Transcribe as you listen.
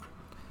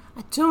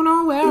I don't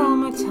know where all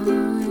my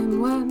time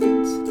went.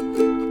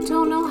 I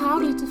don't know how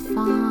to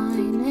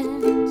define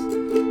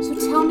it. So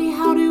tell me,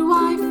 how do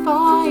I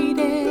fight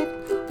it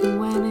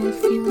when it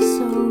feels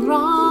so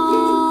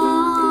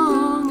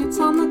wrong?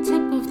 It's on the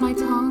tip of my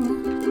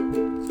tongue.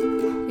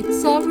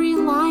 It's every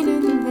line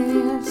in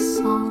this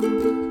song.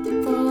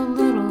 The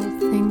little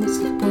things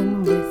have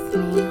been with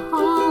me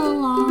all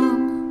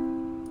along.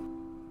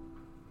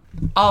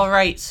 All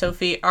right,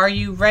 Sophie, are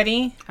you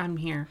ready? I'm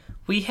here.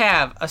 We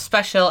have a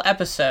special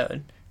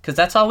episode, because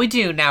that's all we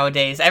do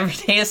nowadays.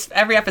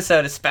 Every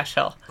episode is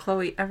special.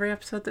 Chloe, every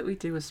episode that we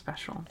do is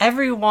special.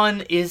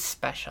 Everyone is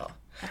special.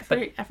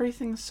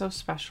 Everything's so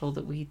special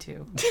that we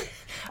do. Okay.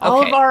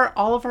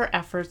 All of our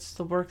efforts,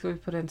 the work that we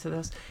put into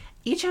this,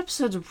 each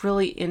episode's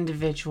really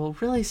individual,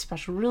 really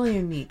special, really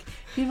unique.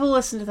 People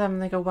listen to them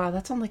and they go, wow,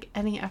 that's unlike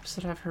any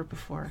episode I've heard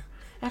before.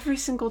 Every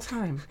single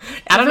time.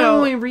 I don't know.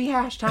 When we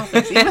rehash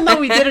topics. Even though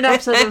we did an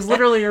episode that was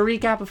literally a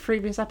recap of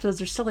previous episodes,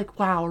 they're still like,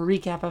 wow, a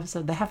recap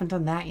episode. They haven't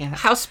done that yet.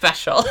 How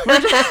special.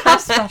 How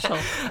special.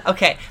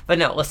 Okay, but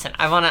no, listen,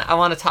 I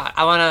wanna talk.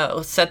 I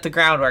wanna set the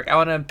groundwork. I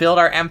wanna build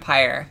our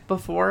empire.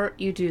 Before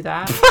you do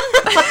that,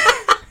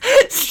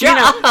 Shut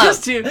up.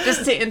 just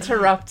to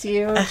interrupt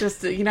you,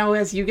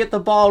 as you get the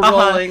ball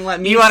rolling, let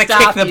me You wanna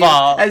stop kick the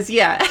ball.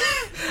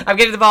 I'm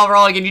getting the ball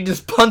rolling and you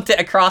just punt it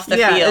across the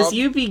field. As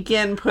you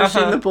begin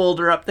pushing the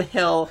boulder up the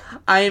hill,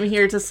 I am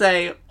here to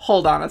say,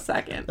 hold on a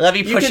second. Let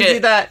me push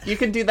it. You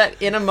can do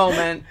that in a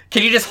moment.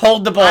 Can you just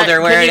hold the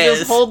boulder where it is? Can you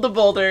just hold the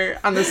boulder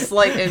on the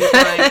slight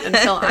incline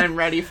until I'm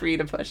ready for you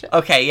to push it?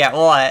 Okay, yeah,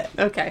 what?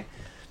 Okay.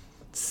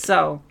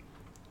 So,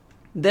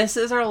 this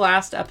is our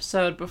last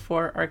episode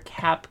before our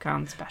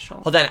Capcom special.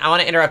 Hold on, I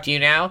want to interrupt you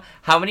now.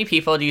 How many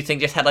people do you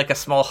think just had like a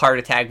small heart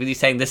attack with you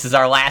saying this is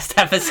our last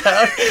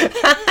episode?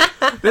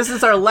 This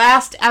is our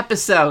last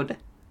episode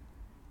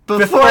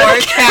before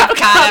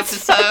Capcom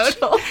episode.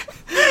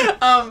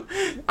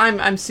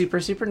 I'm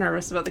super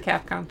nervous about the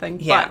Capcom thing.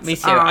 Yeah, but, me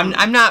too.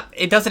 I'm not.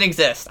 It doesn't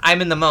exist.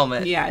 I'm in the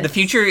moment. Yeah, the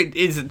future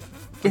is.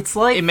 It's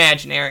like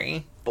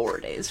imaginary.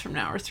 4 days from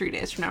now or 3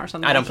 days from now or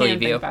something. I don't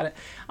believe you. Think about it.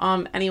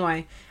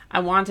 Anyway,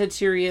 I wanted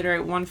to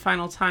reiterate one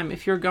final time.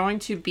 If you're going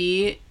to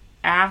be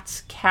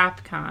at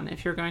Capcom,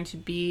 if you're going to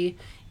be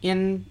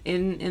in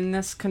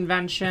this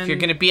convention, if you're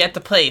going to be at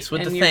the place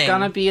with the thing, and you're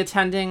going to be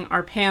attending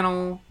our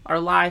panel, our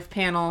live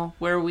panel,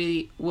 where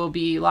we will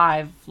be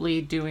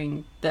lively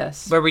doing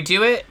this. Where we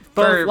do it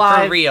for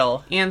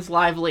real. And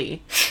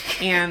lively.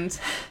 And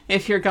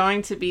if you're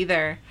going to be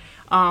there,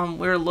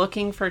 we're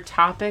looking for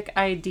topic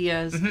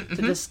ideas to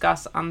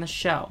discuss on the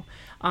show.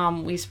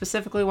 We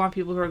specifically want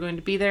people who are going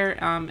to be there,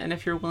 and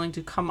if you're willing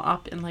to come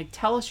up and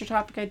tell us your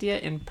topic idea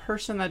in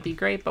person, that'd be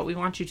great, but we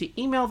want you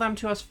to email them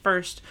to us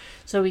first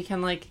so we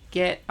can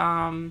get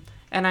an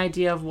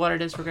idea of what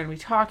it is we're going to be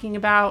talking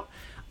about,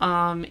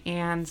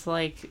 and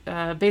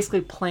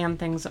basically plan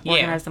things,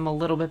 organize them a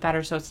little bit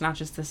better so it's not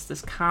just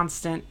this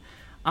constant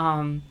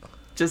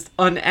just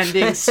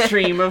unending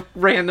stream of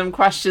random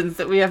questions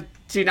that we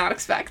do not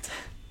expect.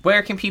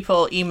 Where can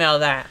people email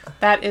that?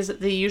 That is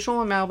the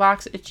usual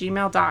mailbox at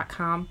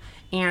gmail.com.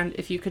 And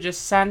if you could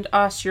just send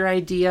us your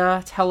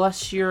idea, tell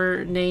us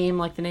your name,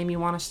 the name you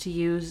want us to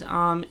use,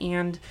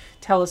 and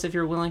tell us if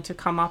you're willing to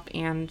come up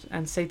and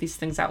say these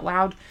things out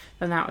loud,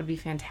 then that would be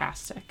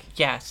fantastic.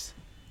 Yes.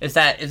 Is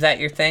that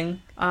your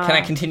thing? Can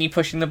I continue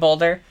pushing the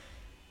boulder?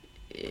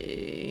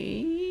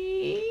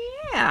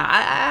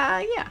 Yeah.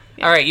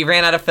 All right, you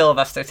ran out of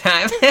filibuster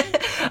time.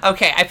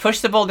 Okay, I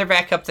pushed the boulder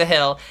back up the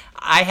hill.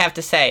 I have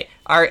to say,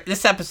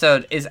 this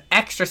episode is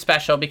extra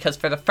special because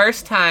for the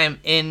first time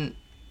in...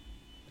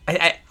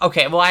 I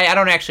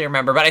don't actually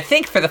remember, but I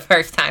think for the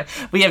first time,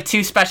 we have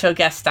 2 special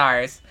guest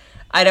stars.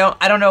 I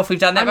don't know if we've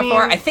done that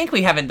before. I think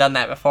we haven't done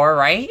that before,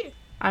 right?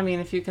 I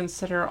mean, if you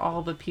consider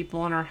all the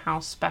people in our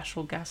house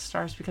special guest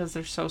stars because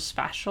they're so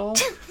special,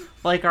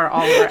 all of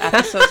our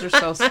episodes are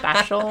so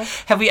special.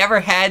 Have we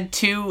ever had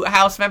 2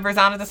 house members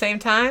on at the same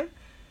time?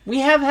 We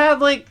have had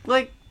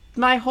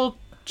my whole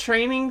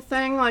training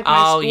thing, my school.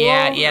 Oh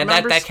yeah,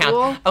 that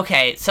school? counts.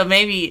 Okay, so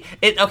maybe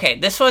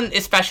this one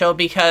is special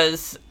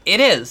because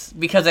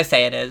I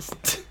say it is.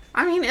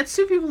 I mean, it's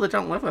 2 people that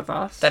don't live with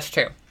us. That's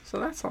true. So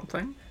that's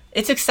something.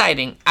 It's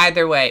exciting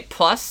either way.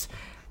 Plus,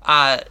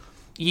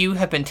 you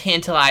have been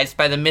tantalized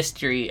by the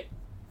mystery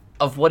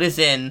of what is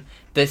in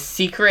the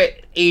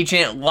secret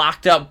agent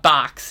locked up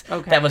box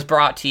that was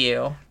brought to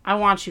you. I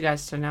want you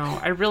guys to know,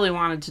 I really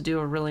wanted to do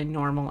a really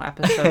normal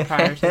episode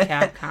prior to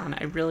Capcom.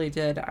 I really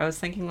did. I was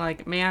thinking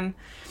man,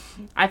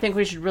 I think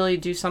we should really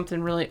do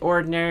something really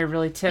ordinary,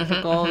 really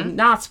typical,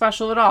 not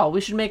special at all. We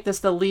should make this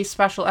the least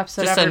special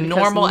episode just ever. Just a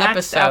normal the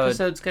episode. Next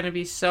episode's going to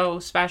be so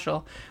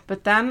special.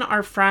 But then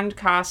our friend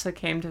Casa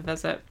came to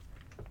visit,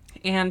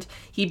 and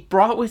he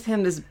brought with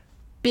him this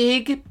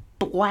big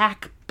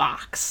black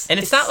box. And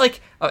it's not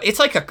like it's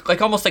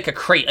like almost like a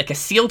crate, like a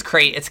sealed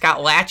crate. It's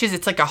got latches.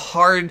 It's like a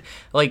hard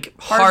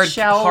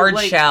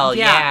shell.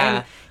 Yeah.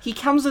 And he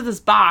comes with this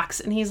box,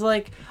 and he's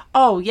like,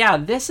 "Oh yeah,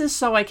 this is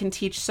so I can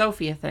teach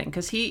Sophie a thing."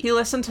 Because he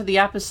listened to the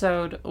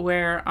episode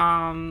where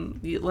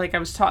like I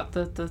was taught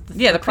the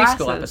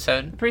preschool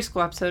episode. The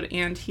preschool episode,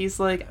 and he's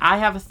like, "I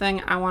have a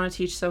thing I want to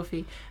teach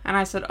Sophie," and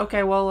I said,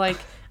 "Okay, well, like,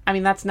 I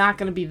mean, that's not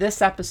going to be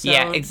this episode."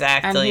 Yeah,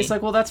 exactly. And he's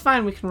like, "Well, that's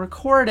fine. We can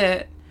record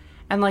it."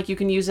 And, like, you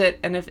can use it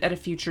at a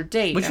future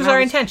date. Which was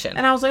our intention.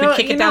 And I was like, we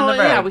kick it down the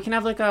road. Yeah, we can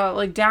have,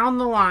 like down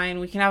the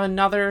line, we can have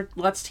another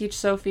Let's Teach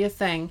Sophie a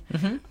Thing.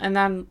 Mm-hmm. And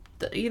then,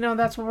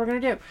 that's what we're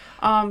going to do.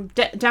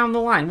 Down the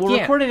line. We'll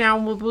record it now,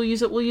 and we'll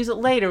use it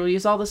later. We'll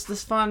use all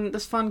this fun,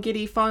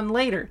 giddy fun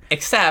later.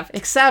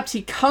 Except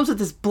he comes with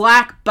this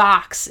black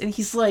box, and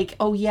he's like,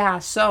 "Oh, yeah,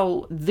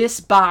 so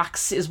this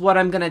box is what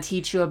I'm going to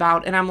teach you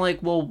about." And I'm like,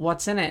 "Well,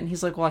 what's in it?" And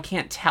he's like, "Well, I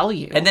can't tell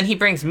you." And then he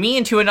brings me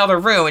into another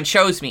room and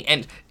shows me,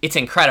 and it's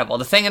incredible.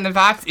 The thing in the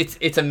box,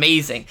 it's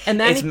amazing. And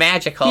then it's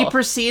magical. He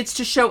proceeds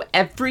to show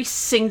every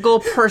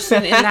single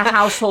person in the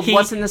household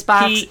what's in this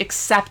box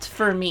except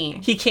for me.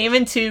 He came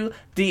into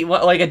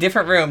a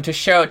different room to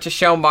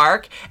show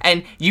Mark,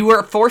 and you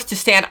were forced to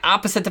stand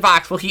opposite the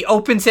box. Well, he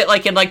opens it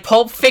like in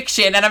Pulp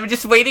Fiction, and I'm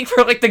just waiting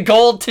for the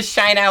gold to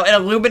shine out and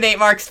illuminate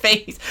Mark's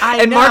face.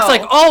 Mark's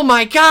like, "Oh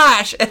my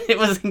gosh!" And it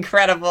was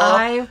incredible.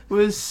 I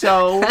was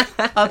so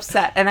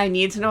upset, and I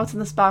need to know what's in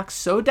this box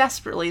so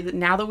desperately that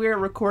now that we are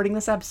recording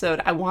this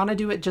episode, I want to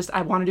do it.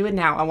 I want to do it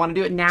now. I want to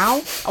do it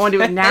now.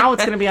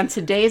 It's going to be on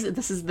today's.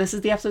 This is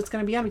the episode it's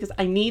going to be on, because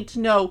I need to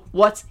know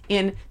what's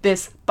in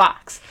this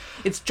box.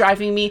 It's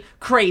driving me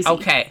crazy.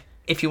 Okay,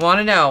 if you want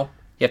to know,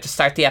 you have to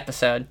start the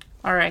episode.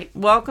 All right.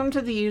 Welcome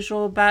to the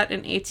usual Bet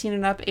and 18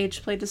 and Up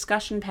Age Play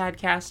Discussion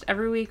podcast.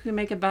 Every week we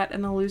make a bet,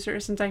 and the loser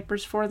is in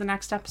diapers for the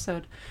next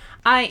episode.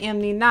 I am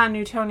the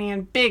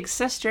non-Newtonian big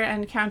sister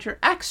and counter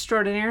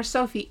extraordinaire,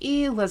 Sophie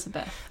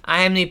Elizabeth.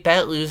 I am the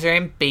bet loser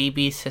and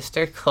baby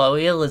sister,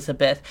 Chloe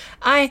Elizabeth.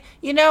 I'm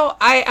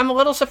a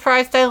little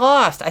surprised I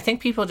lost. I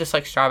think people just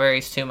like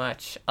strawberries too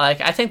much.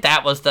 I think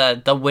that was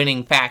the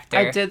winning factor.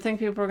 I did think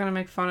people were going to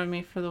make fun of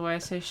me for the way I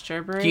say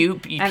strawberry.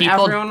 People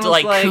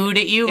cooed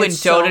at you and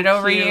doted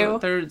over you.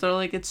 They're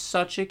like, it's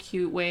such a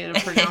cute way to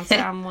pronounce it.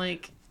 I'm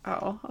like,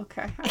 oh,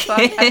 okay.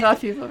 I thought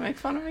people would make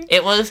fun of me.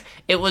 It was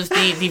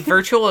the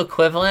virtual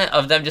equivalent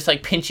of them just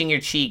pinching your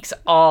cheeks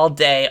all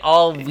day,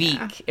 all week.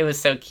 Yeah. It was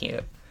so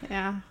cute.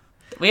 Yeah.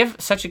 We have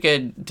such a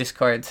good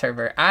Discord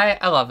server.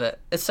 I love it.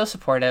 It's so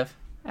supportive.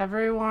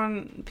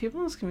 People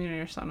in this community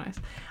are so nice.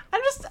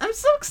 I'm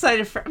so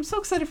excited for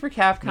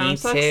Capcom. Me I'm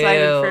so too.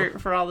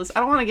 excited for all this. I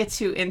don't want to get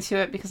too into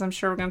it because I'm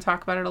sure we're going to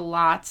talk about it a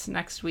lot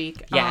next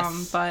week.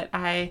 Yes. But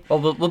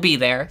we'll be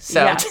there.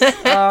 So. Yes.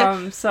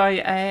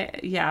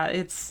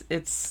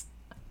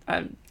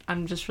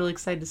 I'm just really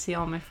excited to see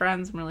all my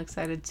friends. I'm really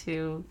excited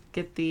to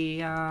get get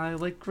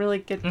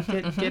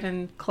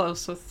in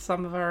close with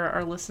some of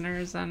our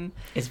listeners, and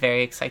it's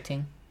very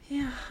exciting.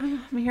 Yeah,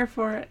 I'm here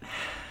for it.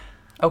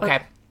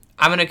 Okay.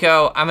 I'm gonna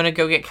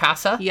go get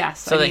Casa. Yes,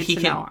 so that he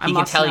can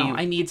tell you.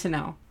 I need to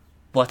know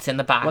what's in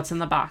the box. What's in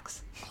the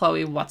box,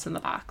 Chloe? What's in the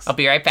box? I'll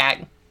be right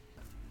back.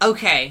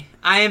 Okay,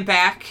 I am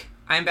back.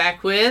 I'm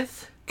back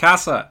with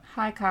Casa.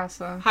 Hi,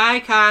 Casa.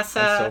 Hi, Casa.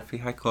 Hi, Sophie.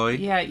 Hi, Chloe.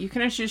 Yeah, you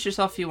can introduce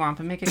yourself if you want,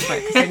 but make it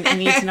quick because I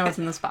need to know what's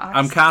in this box.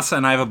 I'm Casa,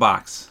 and I have a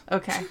box.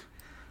 Okay.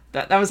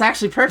 That was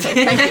actually perfect.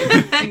 Thank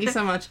you. Thank you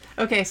so much.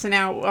 Okay, so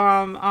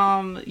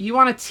now, you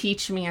want to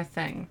teach me a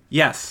thing.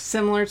 Yes.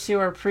 Similar to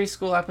our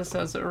preschool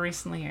episodes that were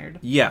recently aired.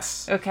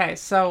 Yes. Okay,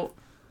 so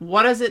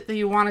what is it that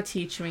you want to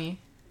teach me?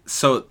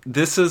 So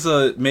this is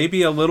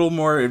maybe a little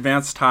more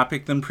advanced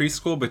topic than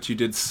preschool, but you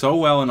did so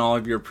well in all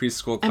of your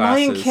preschool classes. Am I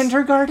in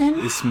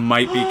kindergarten? This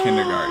might be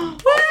kindergarten.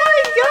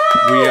 Oh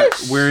my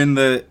gosh! We're in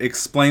the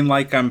explain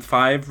like I'm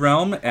 5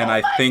 realm, and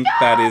I think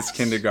that is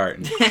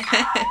kindergarten.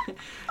 I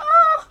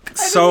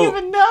didn't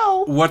even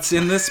know. What's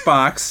in this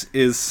box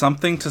is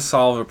something to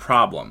solve a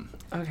problem.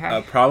 Okay.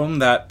 A problem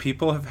that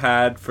people have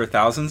had for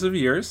thousands of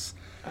years.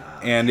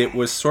 And it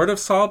was sort of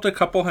solved a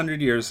couple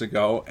hundred years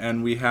ago,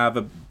 and we have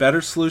a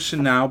better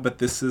solution now, but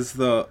this is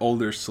the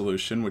older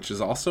solution, which is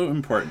also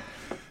important.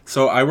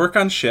 So I work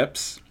on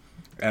ships,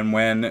 and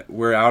when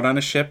we're out on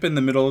a ship in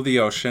the middle of the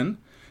ocean,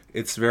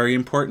 it's very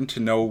important to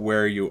know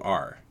where you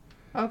are.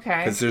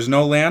 Okay. Because there's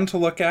no land to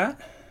look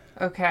at.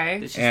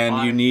 Okay.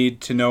 And you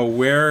need to know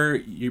where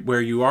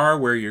you are,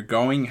 where you're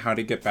going, how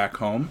to get back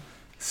home.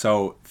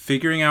 So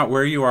figuring out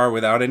where you are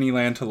without any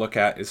land to look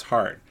at is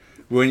hard.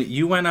 When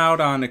you went out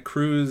on a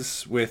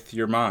cruise with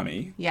your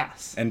mommy...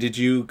 Yes. And did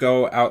you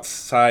go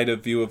outside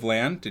of view of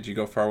land? Did you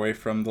go far away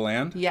from the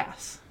land?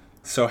 Yes.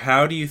 So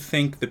how do you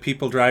think the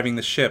people driving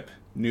the ship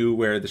knew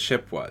where the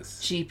ship was?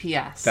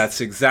 GPS. That's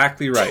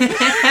exactly right.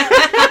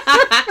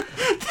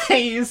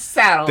 They use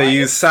satellites. They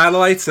use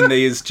satellites and they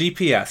use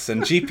GPS.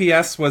 And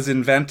GPS was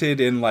invented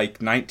in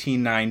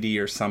 1990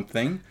 or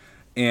something.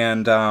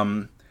 And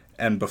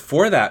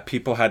before that,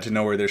 people had to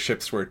know where their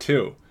ships were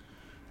too.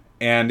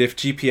 And if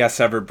GPS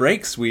ever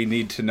breaks, we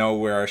need to know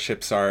where our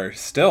ships are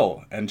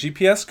still. And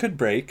GPS could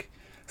break,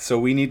 so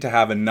we need to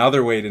have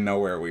another way to know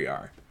where we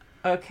are.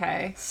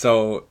 Okay.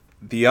 So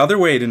the other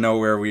way to know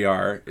where we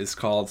are is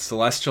called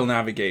celestial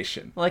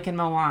navigation. Like in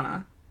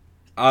Moana.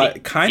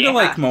 Kind of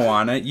like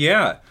Moana,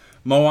 yeah.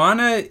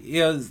 Moana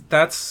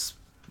that's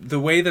the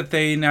way that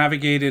they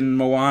navigate in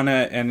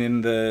Moana and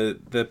in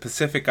the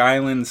Pacific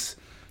Islands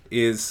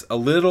is a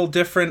little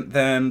different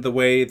than the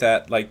way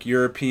that like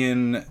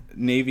European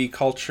Navy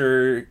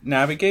culture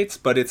navigates,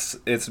 but it's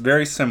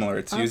very similar.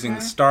 It's using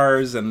the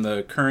stars and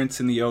the currents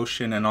in the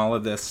ocean and all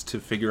of this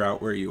to figure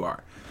out where you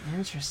are.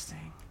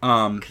 Interesting.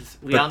 Because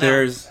we all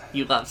know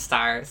you love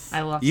stars.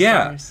 I love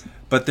stars.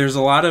 But there's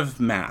a lot of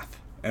math,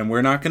 and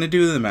we're not going to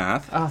do the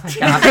math. Oh my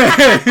god!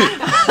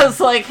 I was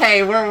like,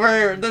 hey,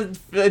 we're the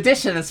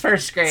addition is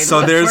first grade.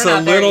 So there's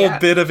a little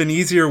bit of an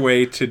easier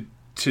way to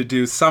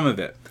do some of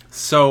it.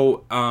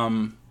 So,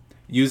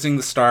 using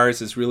the stars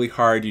is really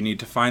hard. You need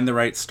to find the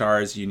right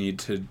stars. You need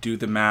to do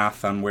the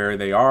math on where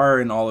they are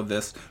and all of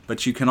this.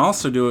 But you can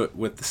also do it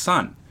with the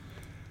sun.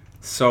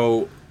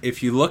 So,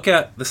 if you look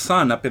at the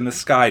sun up in the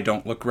sky,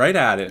 don't look right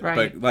at it.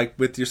 Right. But like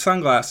with your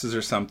sunglasses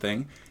or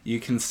something,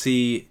 you can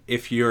see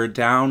if you're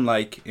down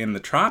like in the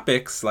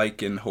tropics,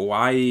 like in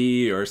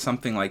Hawaii or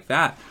something like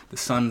that, the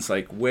sun's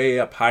like way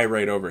up high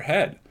right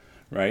overhead,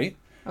 right?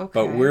 Okay.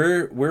 But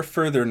we're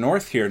further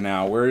north here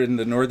now. We're in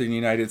the northern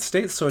United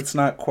States, so it's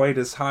not quite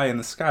as high in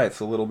the sky. It's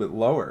a little bit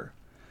lower.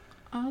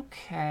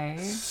 Okay.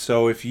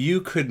 So if you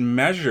could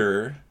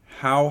measure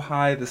how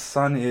high the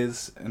sun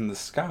is in the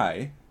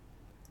sky,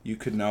 you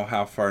could know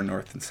how far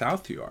north and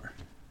south you are.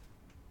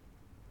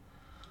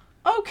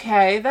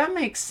 Okay, that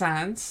makes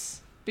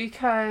sense.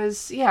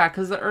 Because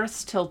the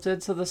Earth's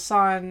tilted, so the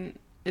sun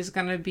is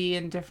going to be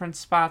in different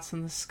spots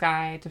in the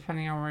sky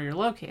depending on where you're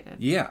located.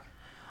 Yeah.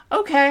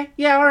 Okay,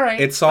 yeah, all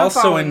right. It's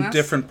also in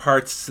different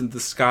parts of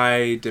the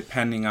sky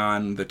depending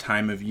on the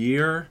time of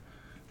year,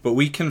 but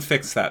we can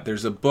fix that.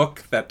 There's a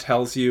book that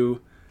tells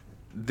you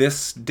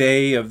this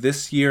day of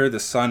this year, the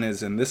sun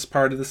is in this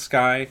part of the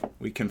sky.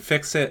 We can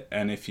fix it,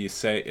 and if you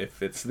say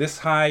if it's this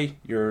high,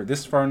 you're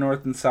this far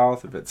north and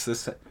south. If it's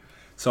this,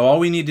 so all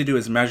we need to do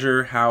is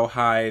measure how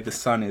high the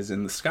sun is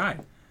in the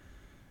sky,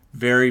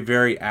 very,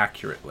 very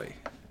accurately.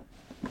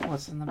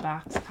 What's in the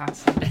box,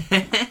 Cassie?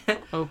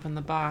 Open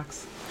the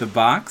box. The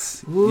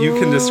box? Ooh. You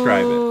can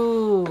describe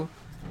it.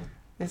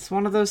 It's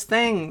one of those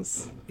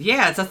things.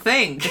 Yeah, it's a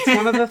thing. It's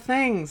one of the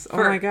things. Oh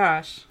my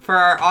gosh. For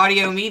our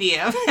audio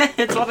medium,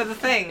 it's one of the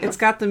things. It's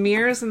got the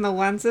mirrors and the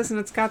lenses, and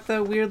it's got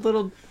the weird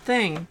little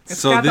thing. It's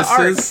so got this the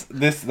art. is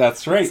this.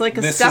 That's right. It's like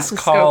a this stethoscope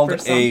is called or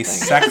something. a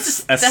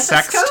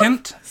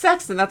sextant.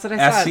 Sextant. That's what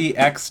I said.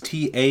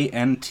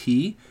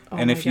 SEXTANT. Oh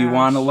and if you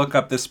want to look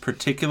up this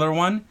particular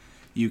one,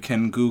 you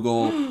can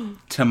Google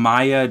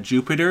Tamaya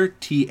Jupiter,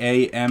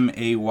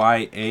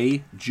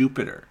 Tamaya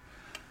Jupiter.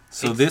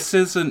 So this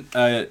is an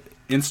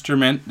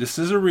instrument. This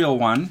is a real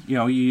one.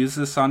 You use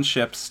this on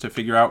ships to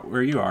figure out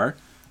where you are,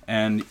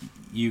 and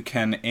you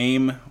can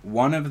aim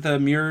one of the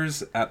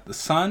mirrors at the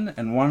sun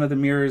and one of the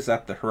mirrors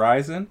at the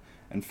horizon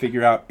and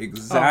figure out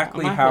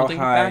exactly how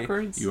high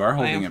you are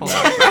holding it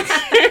backwards.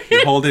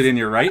 You hold it in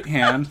your right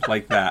hand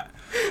like that.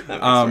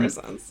 That makes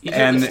more sense. You do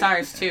it with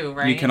stars too,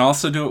 right? You can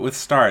also do it with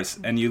stars,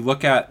 and you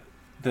look at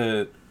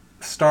the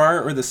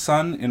star or the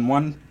sun in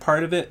one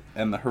part of it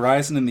and the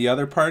horizon in the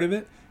other part of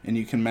it, and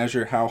you can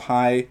measure how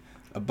high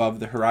above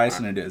the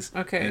horizon it is.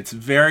 Okay. And it's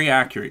very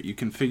accurate. You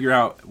can figure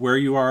out where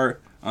you are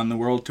on the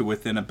world to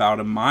within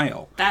about a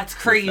mile. That's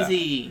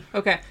crazy.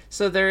 Okay,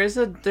 so there's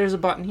a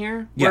button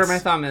here Yes. where my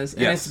thumb is,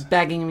 and it's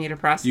begging me to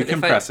press it. You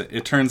can press it.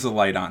 It turns the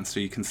light on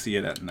so you can see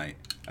it at night.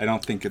 I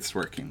don't think it's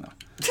working though.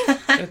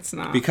 It's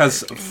not.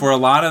 Because for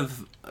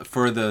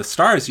the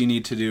stars, you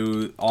need to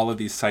do all of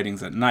these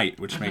sightings at night,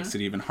 which makes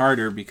it even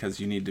harder because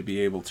you need to be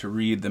able to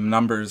read the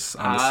numbers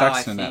on the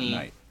sextant at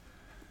night.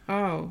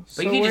 Oh.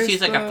 But you can just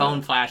use like a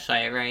phone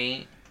flashlight,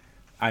 right?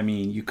 I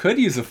mean, you could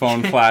use a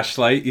phone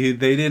flashlight. They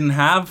didn't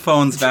have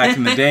phones back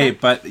in the day,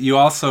 but you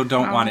also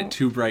don't want it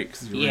too bright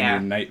because you're in your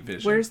night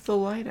vision. Where's the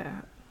light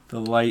at? The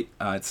light,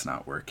 it's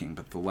not working,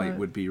 but the light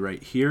would be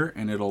right here,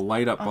 and it'll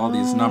light up all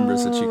these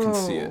numbers that you can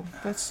see it.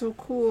 That's so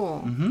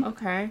cool. Mm-hmm.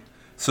 Okay.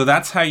 So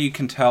that's how you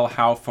can tell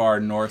how far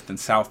north and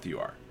south you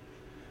are.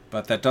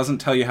 But that doesn't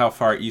tell you how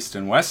far east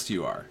and west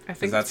you are. I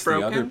think that's it's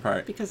broken the other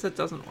part. because it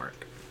doesn't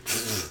work.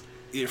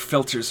 Your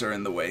filters are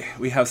in the way.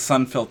 We have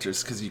sun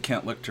filters because you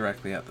can't look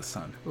directly at the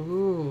sun.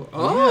 Ooh.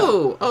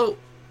 Oh. Yeah. Oh.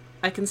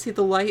 I can see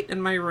the light in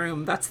my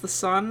room. That's the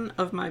sun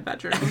of my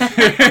bedroom.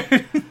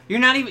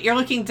 You're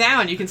looking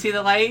down. You can see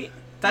the light.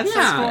 That's so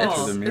cool.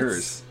 Because of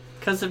mirrors.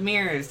 Because of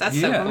mirrors. That's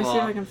so cool. Let me see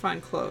if I can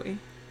find Chloe.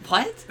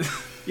 What?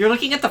 You're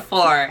looking at the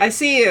floor. I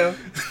see you.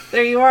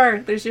 There you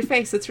are. There's your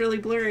face. It's really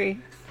blurry.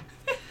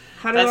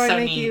 How do I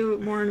make you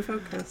more in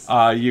focus?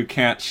 You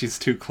can't. She's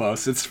too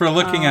close. It's for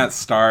looking at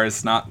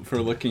stars, not for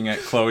looking at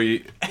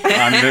Chloe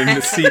on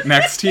the seat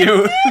next to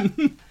you.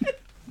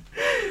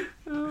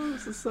 Oh,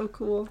 this is so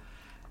cool.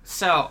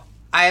 So,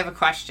 I have a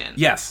question.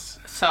 Yes.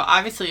 So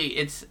obviously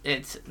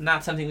it's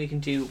not something we can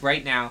do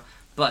right now,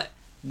 but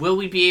will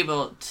we be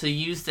able to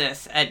use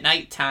this at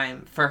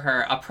nighttime for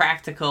her, a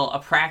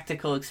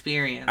practical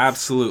experience?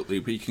 Absolutely.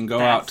 We can go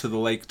out to the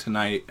lake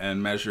tonight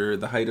and measure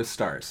the height of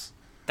stars.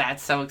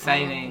 That's so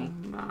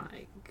exciting. Oh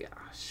my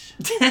gosh.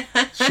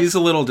 She's a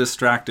little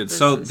distracted.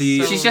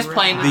 She's just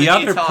playing with the a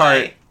new other toy.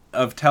 part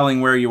of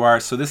telling where you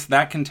are, so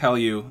that can tell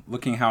you,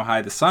 looking how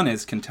high the sun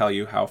is, can tell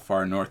you how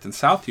far north and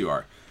south you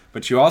are.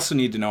 But you also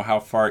need to know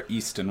how far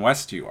east and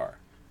west you are.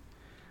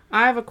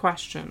 I have a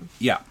question.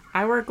 Yeah.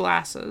 I wear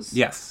glasses.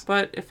 Yes.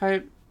 But if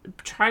I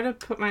try to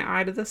put my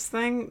eye to this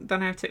thing,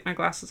 then I have to take my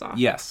glasses off.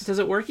 Yes. Does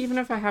it work even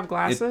if I have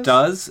glasses? It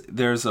does.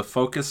 There's a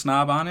focus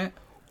knob on it.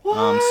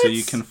 What? So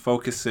you can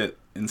focus it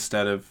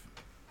instead of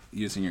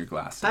using your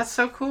glasses. That's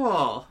so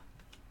cool.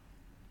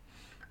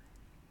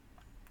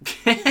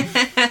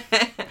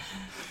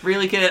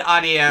 Really good at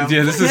audio.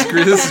 Yeah, this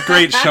is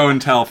great show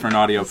and tell for an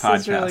audio podcast.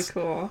 This is really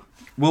cool.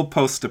 We'll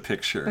post a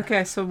picture.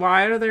 Okay, so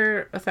why are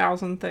there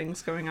 1,000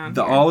 things going on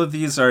here? All of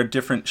these are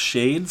different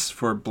shades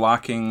for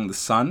blocking the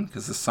sun,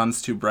 because the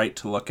sun's too bright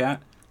to look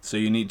at. So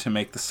you need to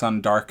make the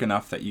sun dark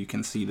enough that you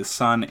can see the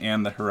sun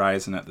and the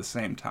horizon at the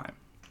same time.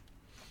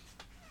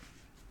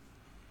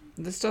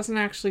 This doesn't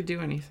actually do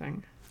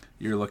anything.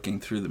 You're looking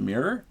through the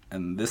mirror,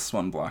 and this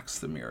one blocks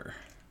the mirror.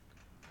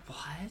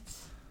 What?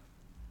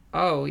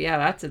 Oh, yeah,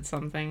 that did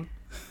something.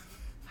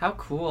 How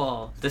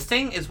cool. This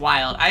thing is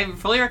wild. I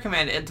fully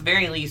recommend, at the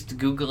very least,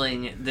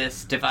 Googling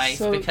this device,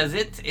 because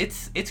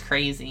it's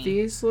crazy.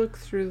 These look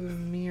through the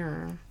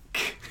mirror.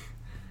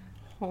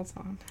 Hold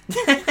on.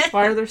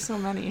 Why are there so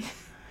many?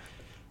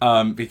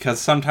 Because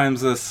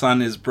sometimes the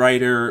sun is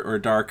brighter or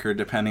darker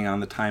depending on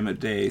the time of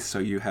day, so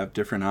you have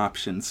different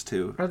options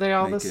to. Are they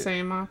all the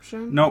same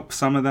option? Nope,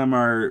 some of them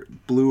are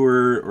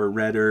bluer or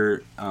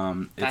redder.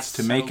 It's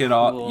to make it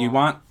all. You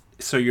want,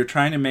 so you're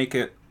trying to make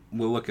it.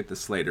 We'll look at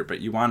this later,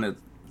 but you want to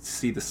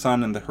see the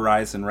sun and the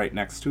horizon right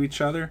next to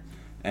each other,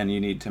 and you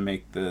need to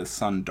make the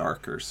sun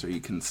darker so you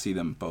can see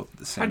them both at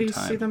the same time. How do you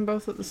see them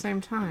both at the same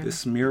time?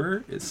 This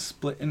mirror is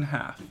split in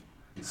half.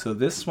 So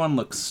this one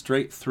looks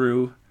straight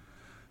through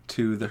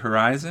to the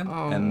horizon,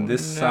 and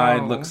this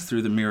side looks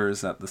through the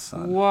mirrors at the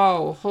sun.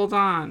 Whoa, hold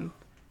on.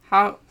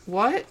 How,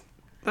 what?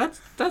 That's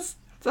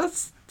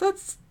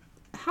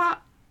how,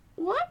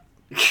 what?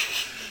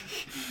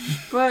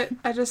 But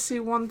I just see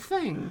one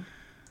thing.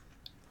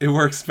 It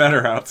works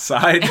better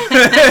outside.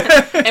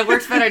 It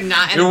works better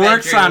not in a bedroom. It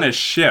works on a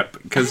ship,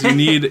 because you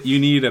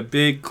need a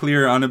big,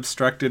 clear,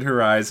 unobstructed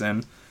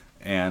horizon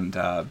and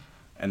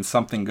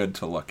something good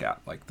to look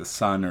at, like the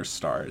sun or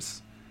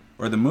stars.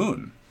 Or the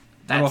moon.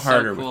 That's a little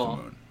harder so cool. with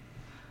the moon.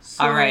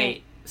 So, all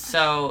right,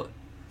 so...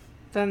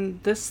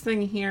 Then this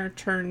thing here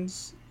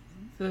turns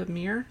the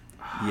mirror?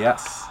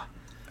 Yes.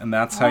 And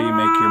that's how you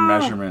make your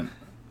measurement.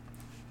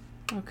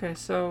 Okay,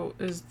 so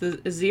is the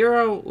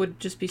 0 would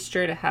just be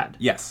straight ahead.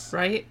 Yes.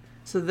 Right?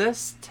 So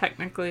this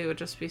technically would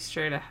just be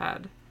straight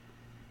ahead.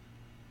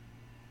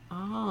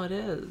 Oh, it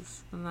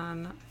is. And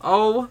then,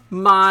 oh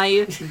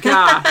my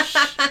gosh.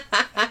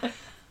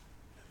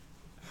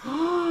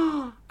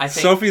 I think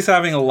Sophie's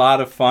having a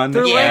lot of fun,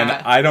 Yeah. and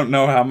I don't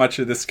know how much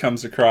of this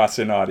comes across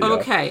in audio.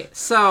 Okay,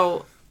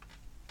 so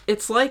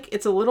it's like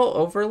it's a little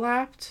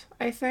overlapped,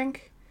 I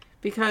think,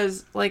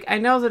 because like I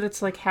know that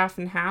it's like half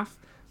and half,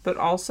 but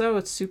also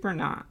it's super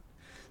not.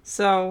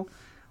 So,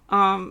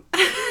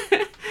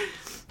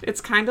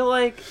 it's kind of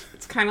like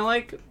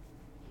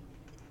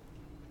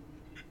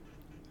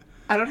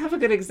I don't have a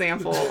good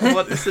example of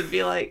what this would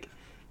be like.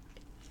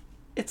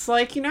 It's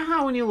like, you know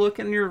how when you look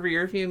in your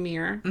rear view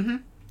mirror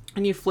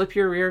and you flip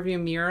your rear view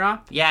mirror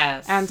up?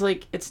 Yes. And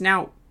like it's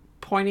now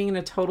pointing in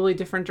a totally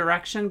different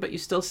direction, but you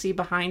still see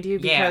behind you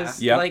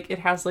because like it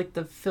has like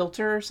the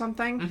filter or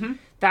something.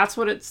 That's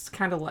what it's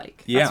kind of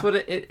like. Yeah. That's what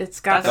it's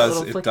got that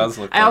little flick. It does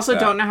look I also like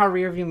that. don't know how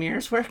rear view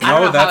mirrors work. I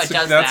don't know that's how it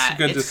does that's that. a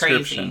good It's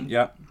description. crazy.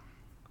 Yep.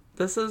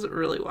 This is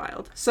really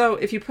wild. So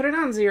if you put it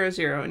on 0,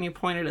 0 and you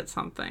point it at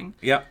something.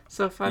 Yep.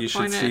 So if I You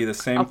point should it, see the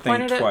same I'll thing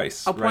point it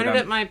twice. I'll point right it on-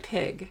 at my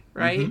pig,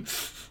 right?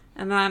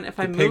 And then if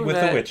I move pig with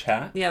it, the witch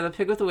hat. Yeah, the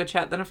pig with the witch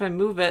hat. Then if I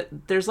move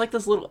it, there's like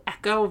this little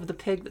echo of the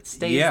pig that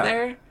stays Yeah.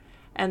 there.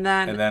 And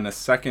then a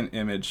second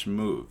image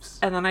moves.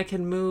 and then I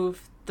can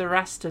move the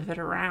rest of it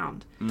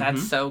around.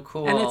 That's so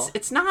cool. And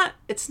it's not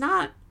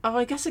oh,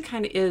 I guess it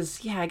kind of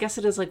is. Yeah, I guess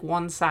it is like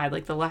one side,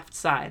 like the left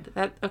side.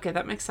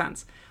 That makes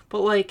sense. But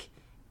like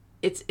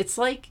it's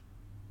like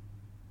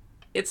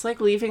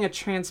leaving a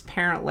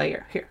transparent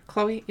layer. Here,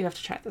 Chloe, you have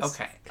to try this.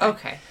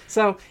 Okay.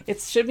 So it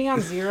should be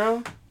on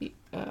 0.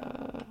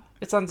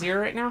 It's on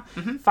 0 right now.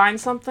 Find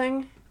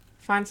something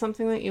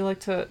that you like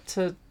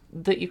to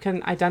that you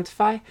can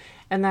identify,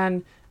 and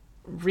then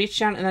reach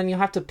down, and then you'll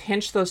have to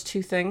pinch those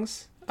two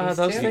things. Those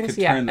two? things, You could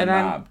yeah, turn the and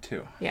then knob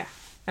too. yeah,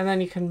 and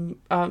then you can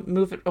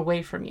move it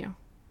away from you.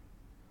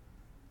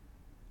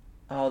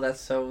 Oh, that's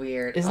so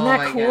weird. Isn't oh that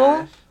my cool?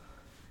 Gosh.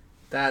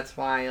 That's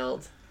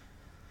wild.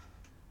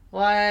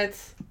 What?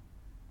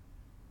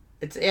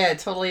 It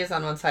totally is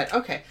on one side.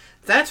 Okay.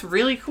 That's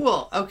really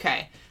cool.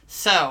 Okay.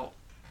 So,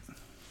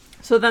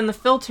 So then the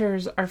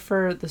filters are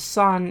for the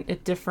sun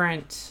at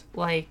different,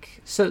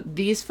 like... So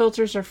these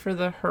filters are for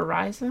the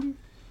horizon?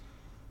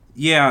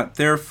 Yeah,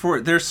 they're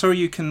so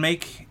you can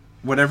make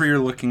whatever you're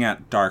looking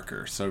at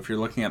darker. So if you're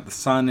looking at the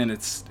sun and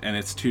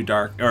it's too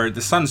dark, or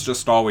the sun's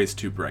just always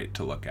too bright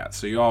to look at,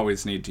 so you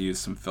always need to use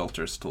some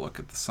filters to look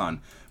at the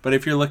sun. But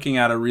if you're looking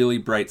at a really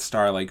bright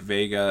star, like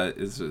Vega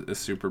is a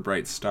super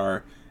bright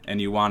star, and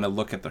you want to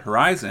look at the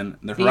horizon,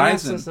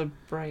 Venus is a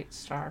bright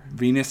star.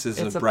 Venus is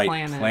a bright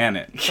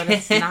planet. But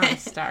it's not a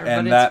star,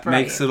 and but that it's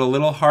bright. makes it a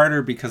little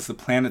harder because the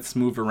planets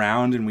move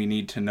around and we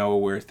need to know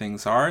where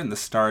things are, and the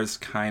stars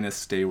kind of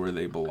stay where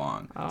they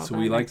belong. So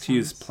we like to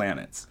use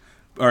planets.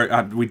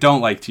 Or we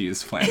don't like to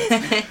use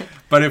planets.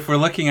 But if we're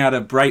looking at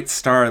a bright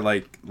star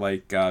like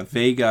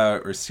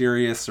Vega or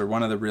Sirius or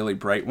one of the really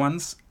bright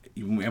ones,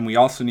 and we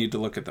also need to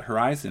look at the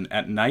horizon.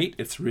 At night,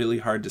 it's really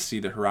hard to see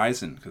the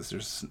horizon because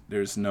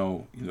there's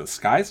no, the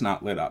sky's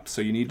not lit up.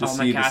 So you need to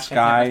see the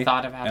sky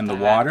and the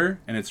water,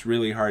 and it's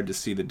really hard to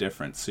see the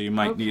difference. So you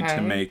might need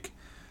to make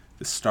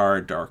the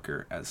star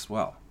darker as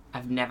well.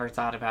 I've never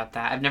thought about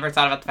that. I've never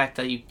thought about the fact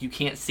that you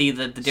can't see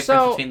the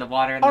difference between the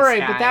water and the sky. All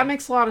right, but that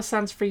makes a lot of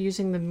sense for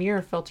using the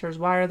mirror filters.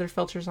 Why are there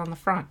filters on the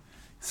front?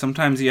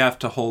 Sometimes you have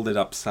to hold it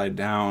upside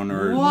down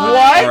or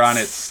on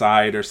its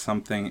side or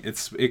something.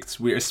 It's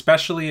weird,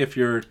 especially if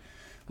you're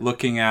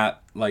looking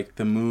at like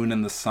the moon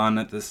and the sun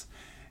at this.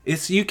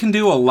 You can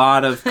do a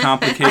lot of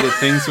complicated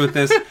things with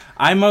this.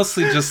 I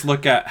mostly just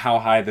look at how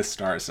high the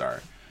stars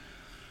are.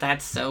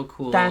 That's so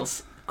cool.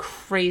 That's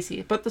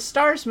crazy. But the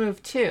stars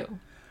move too.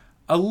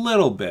 A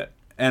little bit.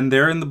 And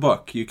they're in the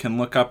book. You can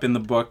look up in the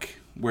book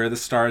where the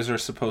stars are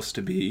supposed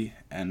to be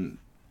and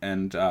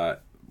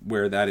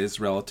where that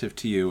is relative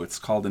to you. It's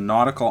called a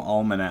nautical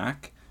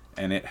almanac,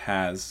 and it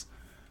has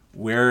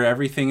where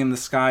everything in the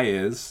sky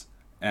is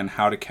and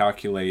how to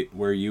calculate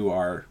where you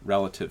are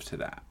relative to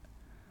that.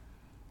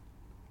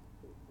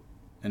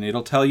 And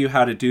it'll tell you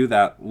how to do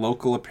that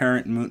local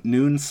apparent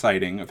noon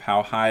sighting of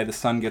how high the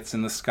sun gets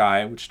in the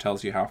sky, which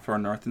tells you how far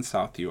north and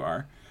south you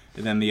are.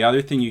 And then the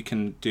other thing you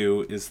can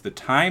do is the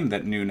time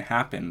that noon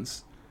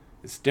happens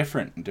is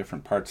different in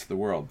different parts of the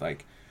world.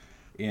 Like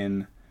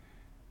in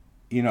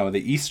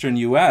the eastern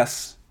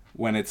U.S.,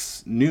 when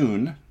it's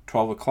noon,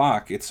 12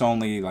 o'clock, it's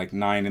only like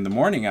 9 in the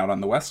morning out on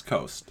the west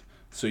coast.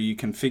 So you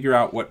can figure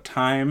out what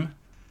time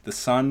the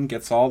sun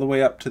gets all the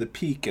way up to the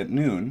peak at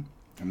noon,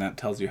 and that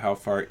tells you how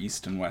far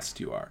east and west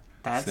you are.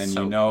 That's so then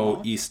so you know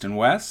cool. East and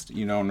west,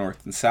 you know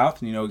north and south,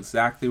 and you know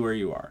exactly where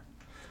you are.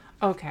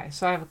 Okay,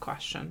 so I have a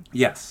question.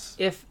 Yes.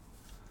 If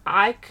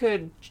I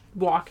could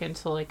walk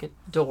into like a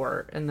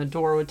door and the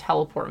door would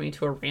teleport me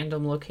to a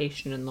random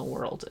location in the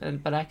world,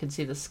 but I could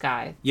see the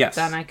sky. Yes.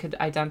 Then I could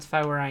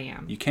identify where I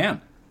am. You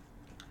can.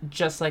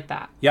 Just like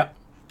that. Yep.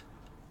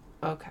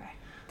 Okay.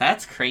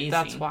 That's crazy.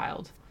 That's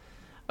wild.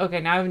 Okay,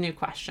 now I have a new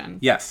question.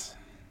 Yes.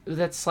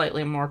 That's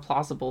slightly more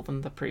plausible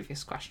than the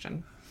previous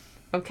question.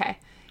 Okay.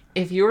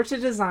 If you were to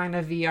design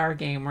a VR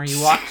game where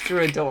you walked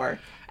through a door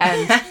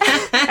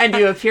and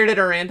you appeared at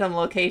a random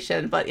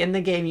location, but in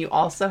the game you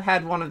also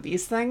had one of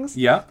these things,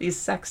 these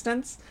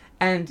sextants,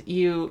 and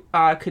you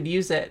could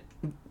use it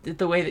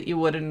the way that you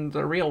would in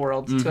the real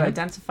world to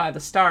identify the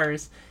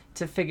stars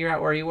to figure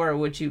out where you were,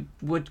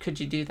 could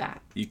you do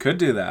that? You could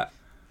do that.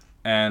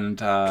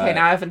 And okay,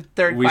 now I have a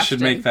third question. We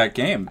should make that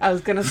game. I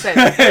was going to say,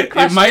 the third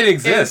question it might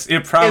exist.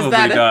 It probably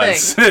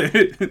does.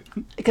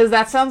 Because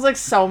that sounds like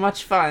so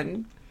much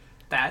fun.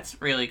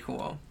 That's really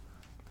cool.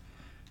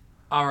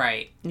 All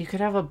right. You could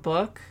have a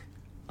book,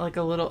 like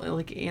a little,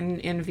 like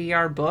in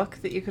VR book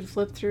that you could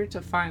flip through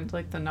to find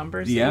like the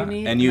numbers that you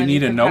need. And you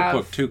need a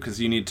notebook too, because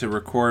you need to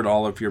record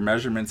all of your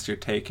measurements you're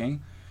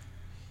taking.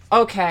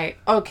 Okay.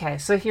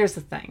 So here's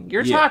the thing.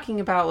 You're talking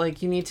about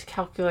like you need to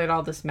calculate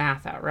all this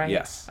math out, right?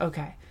 Yes.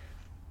 Okay.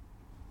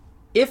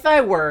 If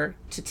I were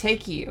to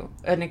take you,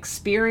 an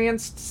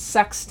experienced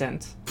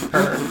sextant,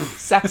 or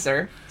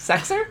sexer?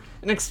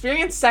 An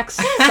experienced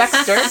sexter?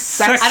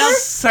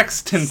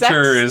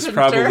 Sextanter is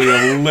probably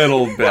a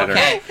little better.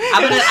 Okay,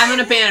 I'm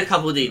gonna ban a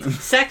couple of these.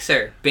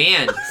 Sexer,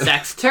 banned.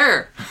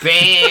 Sexter,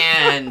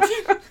 banned.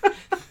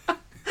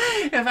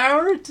 If I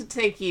were to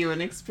take you,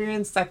 an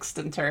experienced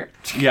sextanter,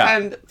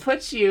 and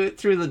put you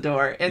through the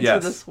door into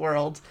this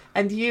world,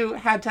 and you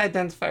had to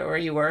identify where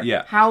you were,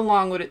 how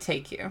long would it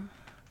take you?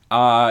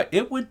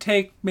 It would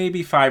take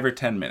maybe 5 or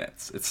 10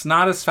 minutes. It's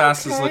not as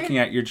fast as looking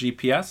at your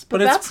GPS,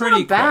 but it's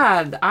pretty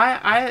not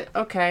bad.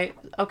 Okay.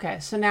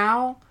 So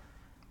now,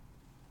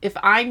 if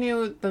I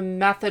knew the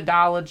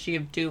methodology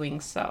of doing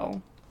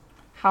so,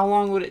 how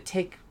long would it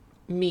take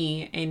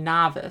me, a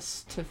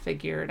novice, to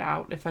figure it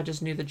out if I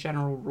just knew the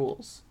general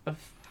rules of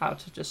how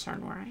to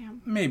discern where I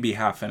am? Maybe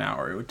half an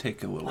hour. It would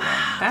take a little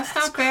while. That's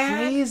not bad.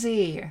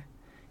 Crazy.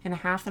 In a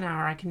half an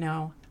hour, I can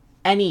know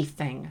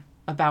anything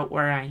about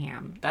where I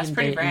am. That's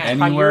pretty rad.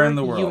 Anywhere in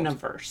the world.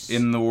 Universe.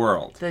 In the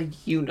world. The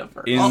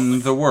universe.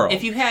 In the world.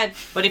 If you had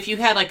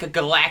like a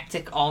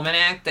galactic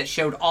almanac that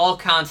showed all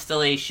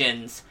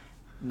constellations,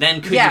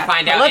 then could you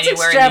find out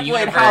anywhere in the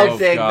universe? How big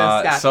this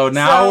got. So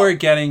now we're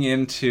getting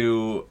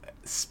into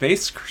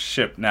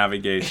spaceship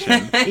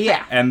navigation.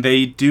 Yeah. And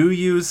they do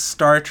use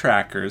star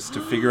trackers to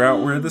figure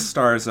out where the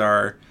stars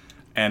are.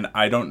 And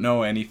I don't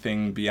know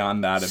anything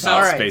beyond that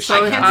about spaceship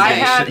so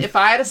navigation. if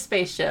I had a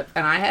spaceship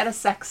and I had a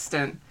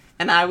sextant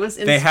and I was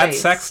in space... They had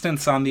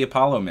sextants on the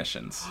Apollo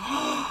missions.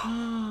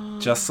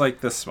 Just like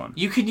this one.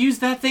 You could use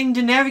that thing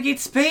to navigate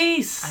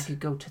space. I could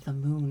go to the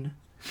moon.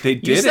 They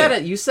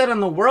did You said on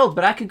the world,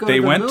 but I could go to the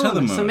moon. They went to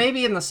the moon. So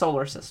maybe in the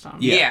solar system.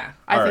 Yeah.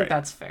 I think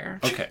that's fair.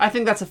 Okay. I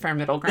think that's a fair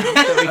middle ground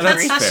that we can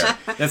reach. That's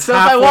fair. That's So if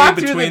I walk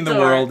halfway through between the the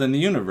door- world and the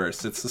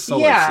universe. It's the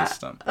solar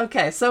system.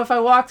 Okay, so if I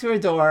walk through a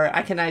door,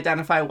 I can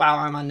identify, wow,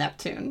 I'm on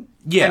Neptune.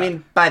 Yeah. I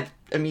mean, by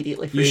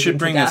immediately freezing You should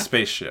bring to a death,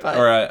 spaceship but-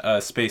 or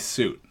a space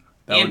suit.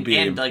 That would be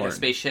important. Like a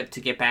spaceship to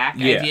get back,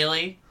 Yeah.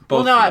 ideally.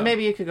 Both well, of no, them.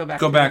 maybe you could go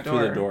back. Go through back the through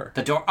door. the door.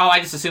 The door. Oh, I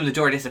just assumed the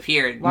door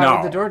disappeared. Why No.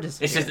 would the door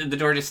disappear? It's just the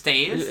door just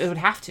stays. It would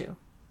have to.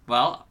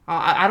 Well,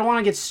 I don't want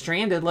to get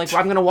stranded. Like,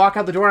 I'm going to walk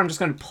out the door, I'm just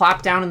going to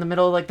plop down in the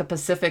middle of, like, the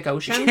Pacific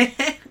Ocean.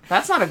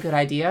 That's not a good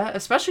idea,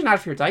 especially not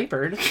if you're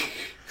diapered.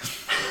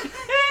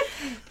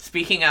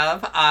 speaking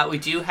of, we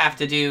do have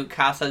to do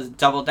Casa's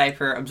double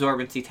diaper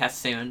absorbency test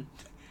soon.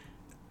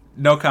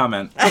 No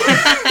comment.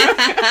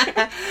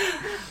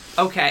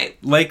 Okay.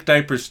 Lake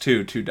diapers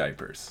 2, 2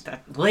 diapers.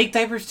 Lake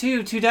diapers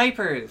 2, 2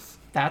 diapers.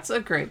 That's a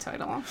great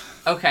title.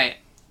 Okay.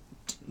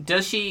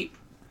 Does she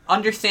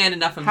understand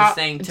enough of this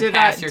thing to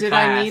pass your did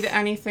class? I need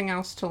anything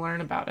else to learn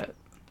about it?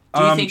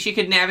 Do you think she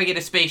could navigate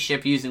a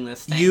spaceship using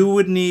this thing? You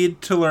would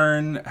need to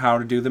learn how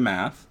to do the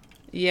math.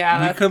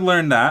 Yeah. You could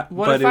learn that,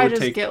 What but if it I would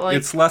just take. get, like-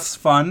 It's less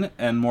fun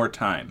and more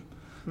time.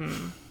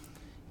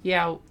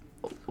 Yeah.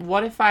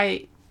 What if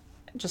I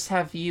just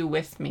have you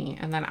with me,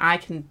 and then I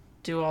can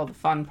do all the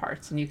fun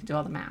parts, and you can do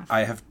all the math?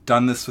 I have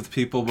done this with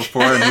people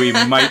before, and we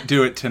might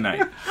do it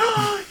tonight.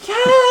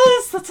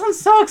 Yes! That sounds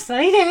so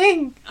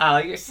exciting! Oh,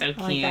 you're so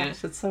Oh my cute.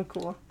 gosh, it's so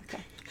cool. Okay.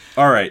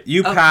 All right,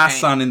 you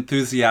pass Okay. on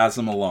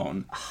enthusiasm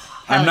alone.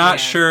 I'm not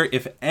sure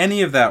if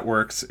any of that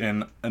works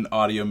in an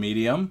audio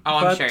medium. Oh,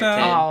 I'm but, sure it did.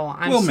 Oh,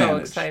 I'm we'll so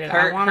manage. excited. I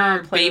Her, want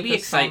her to play baby with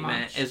this so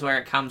excitement much. is where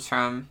it comes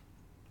from.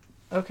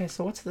 Okay,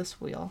 so what's this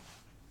wheel?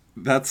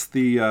 That's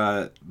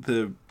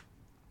the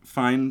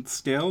fine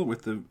scale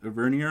with the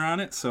vernier on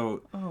it.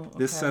 So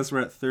this okay. says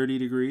we're at 30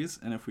 degrees,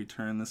 and if we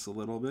turn this a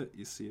little bit,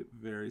 you see it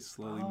very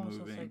slowly So it's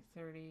moving. like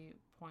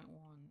 30.1.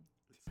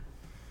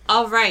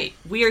 All right,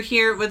 we are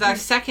here with our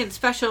second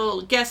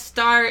special guest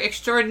star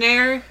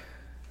extraordinaire.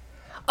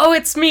 Oh,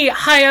 it's me.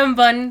 Hi, I'm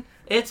Bun.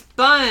 It's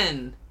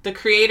Bun, the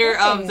creator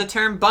of the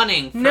term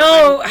bunning.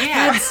 No,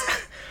 yeah.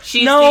 that's...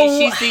 She's No.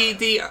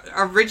 the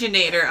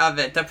originator of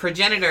it, the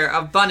progenitor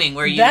of bunning,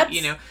 where you That's-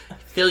 you know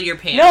fill your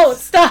pants. No,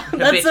 stop.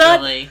 That's not...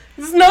 habitually.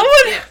 That's not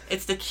what...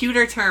 It's the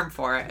cuter term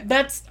for it.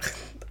 That's...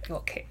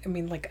 Okay, I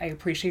mean, like, I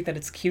appreciate that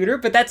it's cuter,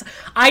 but that's...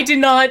 I did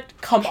not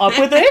come up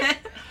with it.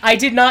 I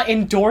did not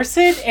endorse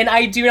it, and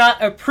I do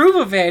not approve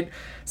of it.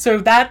 So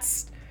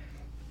that's...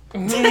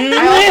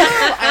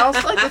 I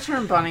also like the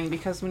term bunning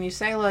because when you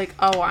say, like,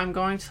 oh, I'm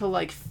going to,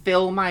 like,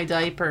 fill my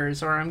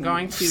diapers, or I'm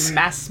going to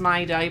mess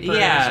my diapers,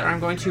 Yeah. or I'm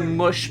going to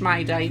mush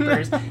my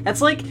diapers,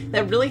 that's, like,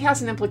 that really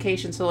has an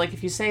implication. So, like,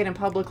 if you say it in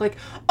public, like,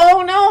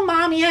 oh, no,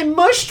 Mommy, I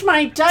mushed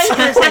my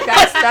diapers, like,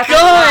 that's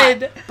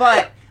God. a lot.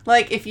 But,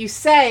 like, if you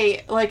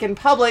say, like, in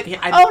public,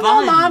 I oh,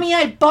 bunned. no, Mommy,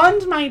 I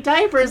bunned my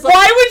diapers, like,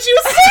 Why would you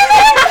say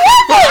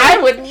that? well,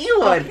 I wouldn't, you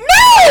would. No,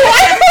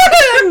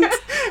 I wouldn't!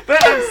 But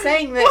I'm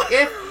saying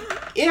that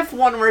if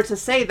one were to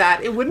say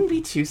that, it wouldn't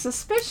be too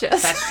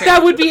suspicious. That's true.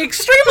 That would be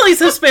extremely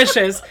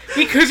suspicious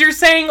because you're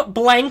saying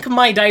blank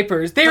my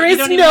diapers. There But you is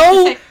don't even have to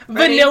no say-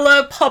 ready?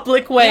 vanilla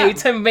public way Yeah.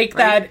 to make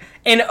Ready? that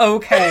an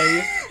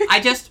okay. I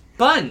just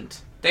bunned.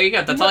 There you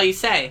go. That's all you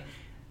say.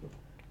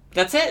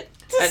 That's it.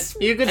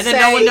 You could and say,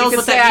 then no one knows you could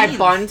what say that I means.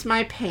 bunned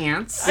my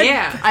pants.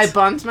 Yeah. I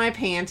bunned my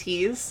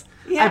panties.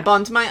 Yeah. I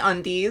bunned my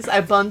undies.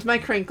 I bunned my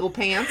crinkle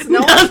pants. No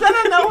one's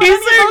gonna know what These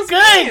any are of those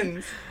good.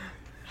 means.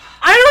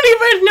 I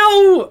don't even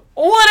know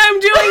what I'm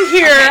doing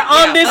here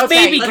on yeah, this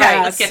okay, baby let's-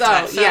 cast. let's get to So,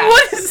 that. So yeah.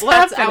 What is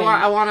Let's, happening?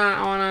 I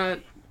wanna.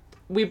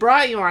 We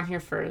brought you on here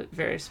for a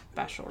very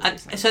special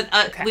reason. So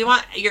we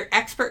want your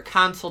expert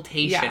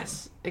consultation.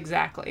 Yes,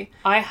 exactly.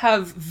 I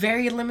have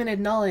very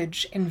limited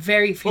knowledge and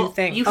very few Well,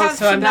 things. you have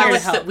so some I'm here to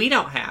knowledge help. that we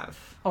don't have.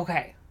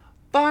 Okay.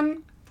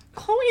 Bun,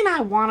 Chloe and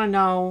I want to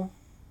know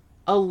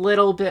a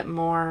little bit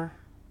more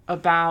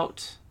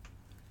about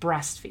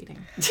breastfeeding.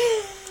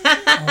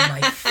 Oh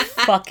my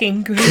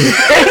fucking goodness.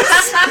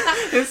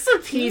 This is a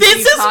PG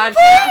This is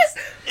podcast.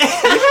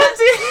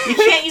 You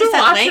can't use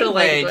that watch your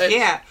language.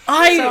 Yeah.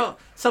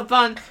 So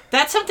Bun,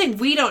 that's something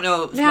we don't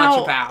know Now,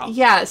 much about.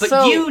 yeah, But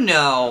so- you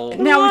know.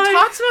 Now, What? we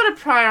talked about it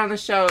prior on the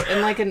show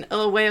in, like,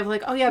 a way of,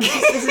 like, oh, yeah,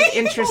 this is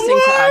interesting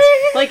to us.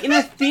 Like, in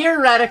a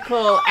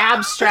theoretical,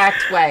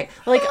 abstract way.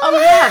 Like, oh,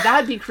 yeah,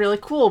 that'd be really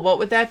cool. What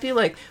would that be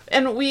like?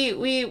 And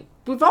we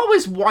we've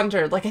always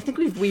wondered, like, I think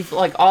we've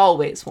like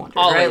always wondered,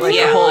 right? Like,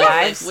 yeah. our whole Like,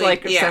 lives,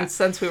 like,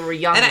 since we were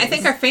young. And I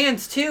think our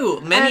fans, too,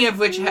 many of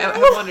which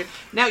have wondered.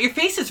 Now, your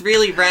face is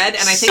really red,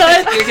 and I think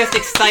that you're just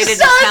excited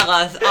to tell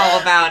us all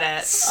about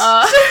it.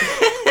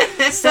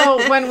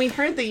 So, when we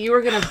heard that you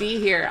were going to be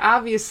here,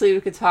 obviously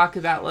we could talk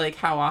about, like,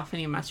 how often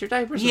you mess your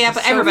diapers. Yeah,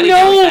 but so everybody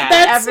knows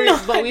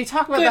that. But we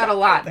talk about that a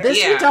lot. This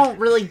we don't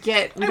really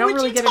get. We don't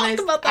really get a nice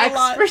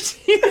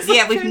expertise.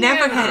 Yeah, we've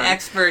never had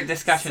expert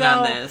discussion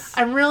on this.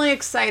 I'm really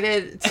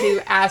excited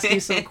to ask you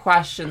some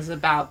questions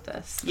about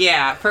this.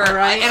 Yeah,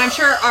 and I'm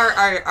sure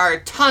our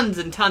tons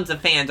and tons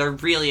of fans are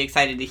really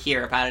excited to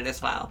hear about it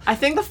as well. I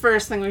think the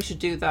first thing we should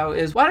do, though,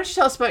 is why don't you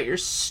tell us about your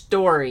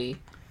story,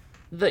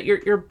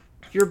 your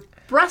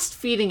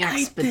breastfeeding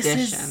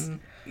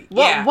expedition.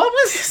 What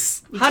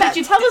was? How did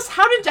you tell us?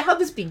 How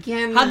this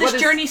begin? How did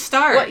this journey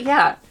start?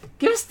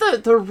 Give us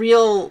the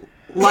real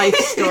life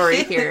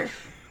story here.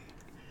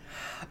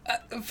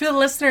 For the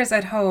listeners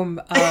at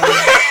home,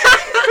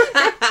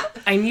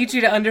 I need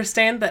you to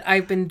understand that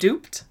I've been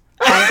duped.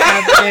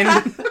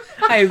 I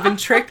have been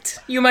tricked,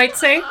 you might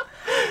say.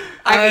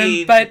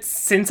 But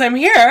since I'm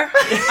here,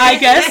 I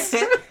guess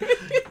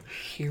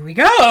here we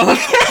go.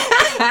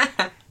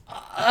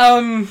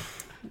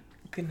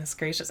 Goodness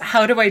gracious,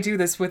 how do I do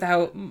this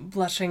without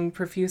blushing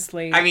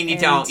profusely? I mean, you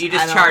don't. You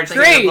just charge.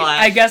 Great.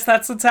 I guess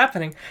that's what's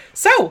happening.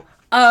 So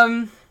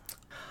I'm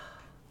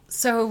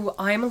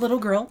a little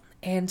girl.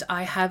 And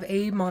I have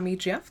a mommy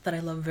Jeff that I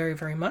love very,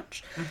 very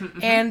much.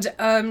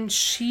 And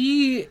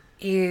she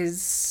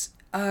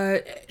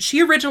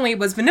originally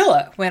was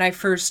vanilla when I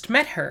first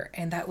met her.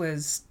 And that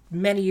was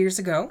many years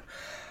ago.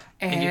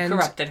 And you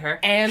corrupted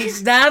her. And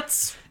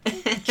that's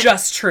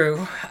just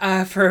true.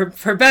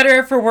 For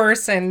better, for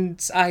worse.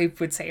 And I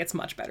would say it's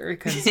much better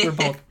because we're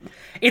both...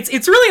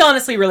 It's really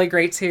honestly really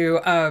great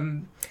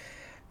to...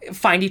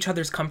 find each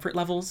other's comfort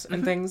levels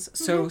and things.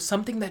 So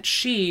something that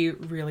she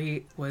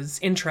really was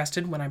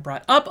interested when I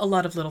brought up a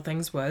lot of little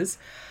things was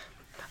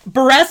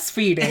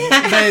breastfeeding.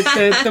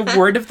 the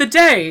word of the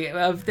day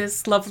of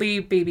this lovely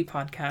baby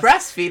podcast.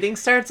 Breastfeeding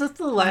starts with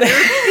the letter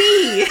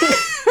B.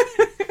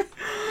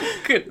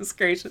 Goodness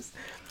gracious.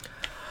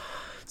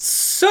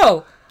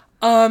 So,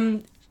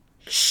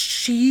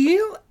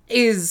 she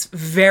is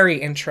very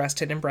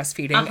interested in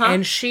breastfeeding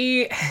and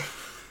she...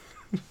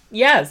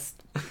 Yes.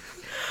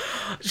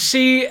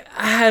 She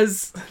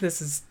has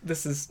this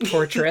is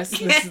torturous.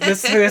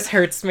 This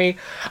hurts me.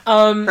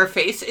 Her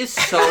face is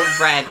so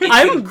red. It's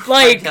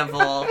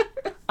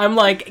I'm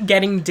like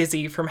getting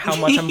dizzy from how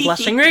much I'm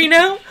blushing right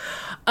now.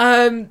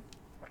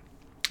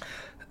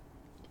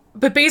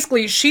 But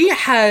basically, she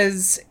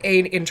has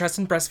an interest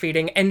in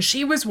breastfeeding, and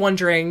she was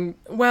wondering,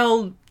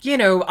 well,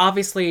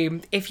 obviously,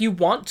 if you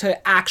want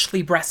to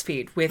actually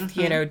breastfeed with,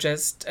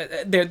 just,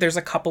 there's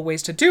a couple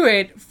ways to do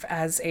it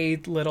as a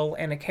little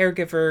and a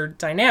caregiver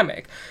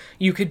dynamic.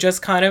 You could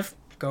just kind of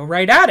go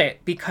right at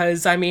it,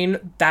 because, I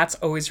mean, that's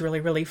always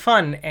really, really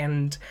fun,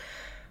 and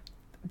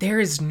there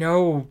is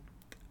no,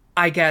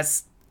 I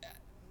guess...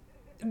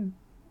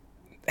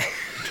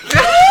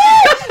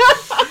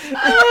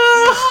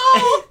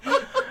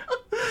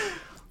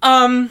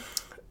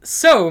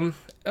 So,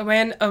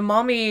 when a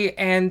mommy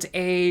and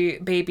a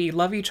baby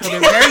love each other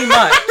very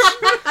much,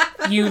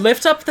 you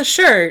lift up the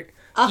shirt,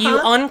 you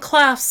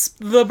unclasp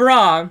the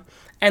bra,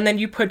 and then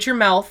you put your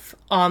mouth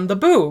on the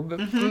boob.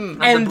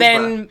 And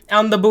then,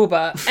 on the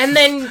booba. And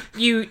then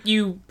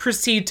you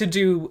proceed to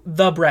do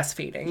the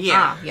breastfeeding.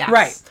 Yeah. Yes.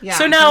 Right. Yeah.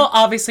 So now,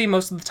 obviously,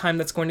 most of the time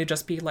that's going to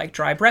just be like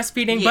dry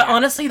breastfeeding, but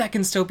honestly, that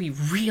can still be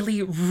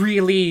really,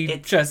 really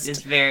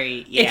It's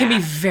very, It can be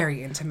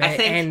very intimate,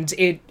 and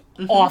it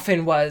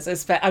often was.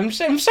 I'm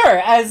sure,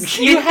 as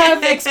you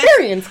have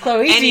experience,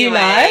 Chloe, do you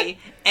not?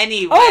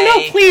 Anyway. Oh,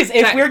 no, please,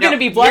 if we're going to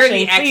be blushing,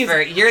 you're the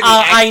expert. please. You're the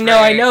expert.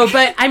 I know,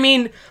 but, I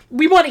mean,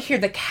 we want to hear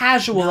the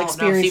casual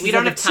experience. See, we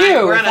don't have time.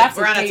 Too, we're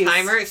on a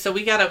timer, so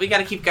we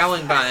gotta keep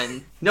going,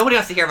 Bun. Nobody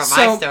wants to hear about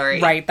my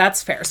story. Right,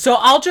 that's fair. So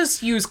I'll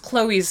just use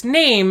Chloe's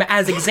name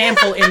as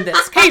example in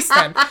this case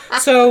then.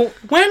 So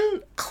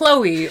when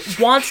Chloe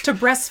wants to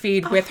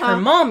breastfeed with her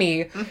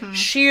mommy,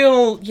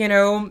 she'll,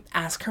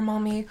 ask her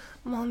mommy,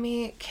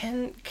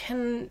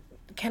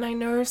 can I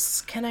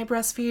nurse? Can I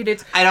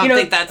breastfeed? I don't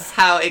think that's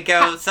how it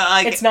goes. So,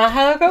 it's not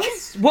how it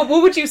goes? What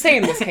would you say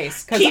in this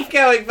case? Keep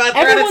going, but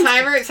we're on a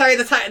timer. Sorry,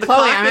 the Chloe,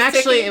 clock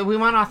is ticking. we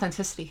want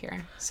authenticity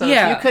here. So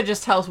if you could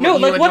just tell us what you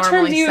would what normally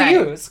term do you say.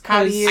 use?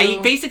 How do you...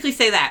 I basically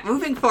say that.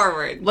 Moving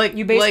forward. Like,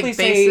 you basically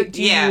say,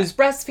 do you yeah. use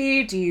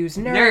breastfeed? Do you use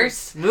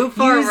nurse? Move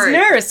forward. Use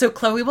nurse. So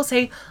Chloe will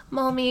say,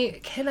 Mommy,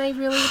 can I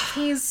really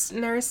please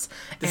nurse?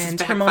 This and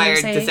has her mom will backfired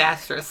say,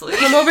 disastrously.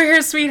 Come over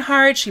here,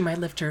 sweetheart. She might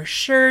lift her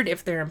shirt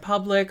if they're in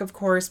public, of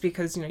course,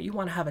 because, you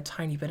want to have a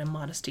tiny bit of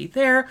modesty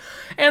there.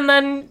 And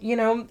then,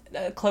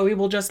 Chloe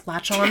will just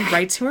latch on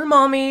right to her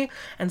mommy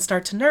and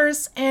start to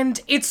nurse. And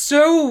it's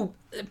so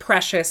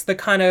precious, the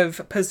kind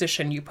of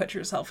position you put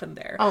yourself in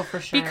there. Oh,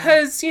 for sure.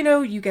 Because,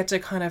 you get to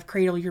kind of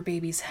cradle your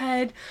baby's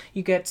head.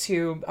 You get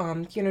to,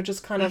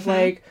 just kind of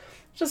like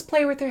just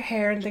play with her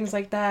hair and things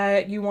like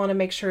that. You want to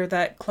make sure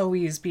that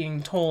Chloe is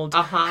being told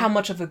how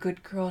much of a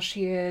good girl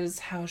she is,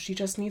 how she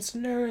just needs to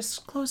nurse,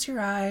 close your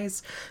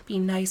eyes, be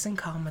nice and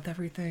calm with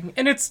everything.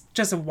 And it's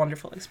just a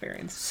wonderful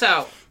experience.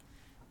 So,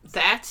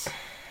 that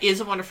is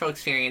a wonderful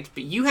experience,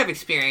 but you have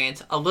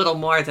experienced a little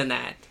more than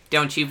that,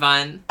 don't you,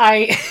 Vaughn?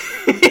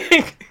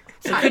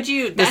 So could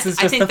you... This is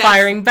just the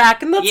firing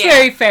back, and that's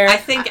very fair. I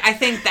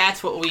think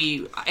that's what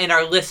we and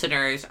our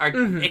listeners are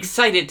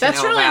excited to know about.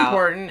 That's really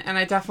important, and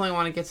I definitely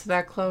want to get to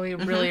that, Chloe.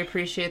 Really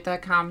appreciate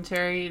that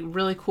commentary.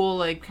 Really cool,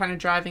 like, kind of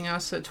driving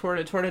us toward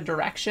a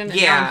direction, and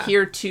I'm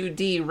here to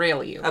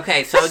derail you.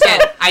 Okay, so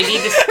again, I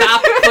need to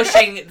stop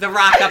pushing the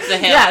rock up the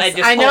hill. Yes, and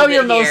just I know hold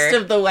you're it most here.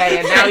 of the way,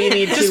 and now you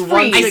need to...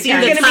 I see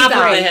the top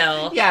of the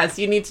hill. Yes,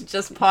 you need to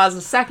just pause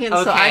a second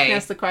so I can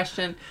ask the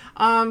question.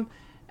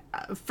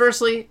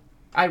 Firstly...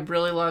 I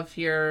really love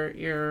your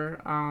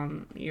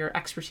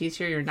expertise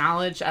here, your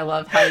knowledge. I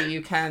love how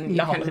you can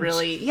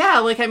really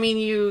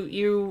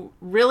you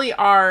really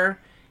are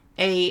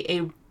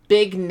a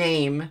big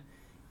name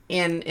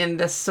in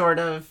this sort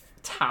of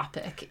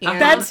topic.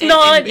 And that's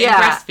not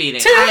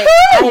breastfeeding.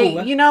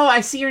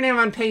 I see your name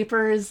on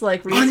papers,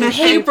 like research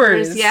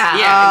papers,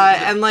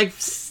 and like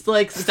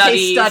studies.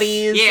 Case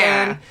studies,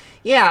 and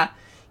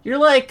you're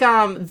like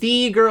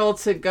the girl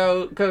to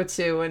go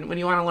to when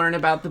you want to learn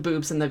about the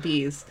boobs and the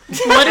bees.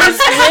 What is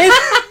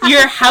with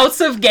your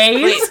house of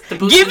gays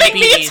giving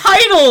me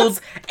titles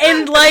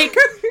and like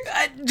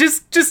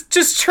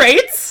just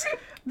traits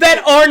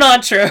that are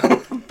not true?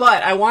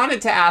 But I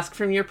wanted to ask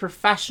from your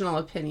professional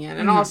opinion,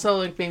 and also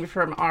like maybe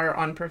from our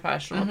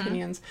unprofessional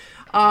opinions,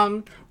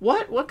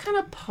 what kind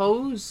of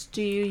pose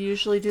do you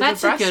usually do the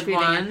breastfeeding? That's a good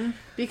one. In?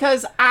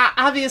 Because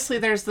obviously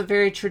there's the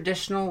very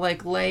traditional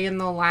like lay in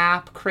the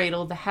lap,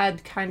 cradle the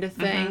head kind of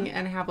thing,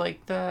 and have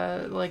like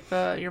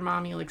the your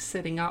mommy like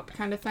sitting up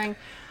kind of thing,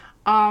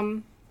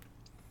 and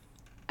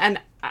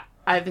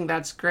I think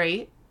that's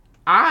great.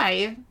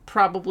 I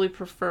probably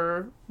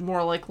prefer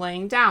more like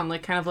laying down,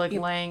 like kind of like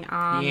laying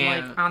on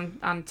like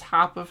on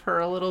top of her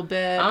a little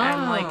bit,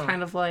 and like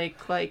kind of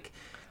like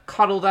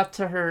cuddled up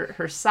to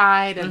her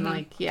side, and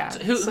like So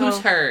who's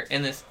her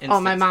in this instance? Oh,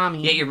 my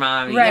mommy. Yeah, your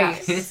mommy.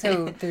 Right.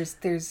 So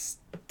there's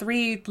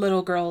 3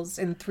 little girls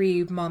and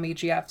 3 mommy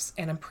GFs,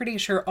 and I'm pretty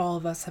sure all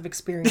of us have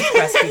experienced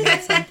breastfeeding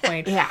at some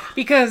point. Yeah.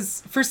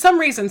 Because for some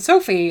reason,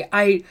 Sophie,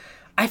 I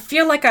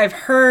feel like I've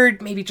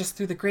heard, maybe just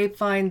through the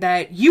grapevine,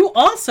 that you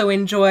also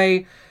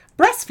enjoy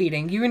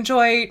breastfeeding. You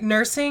enjoy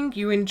nursing.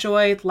 You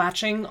enjoy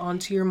latching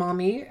onto your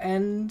mommy,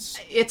 and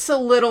it's a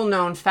little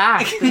known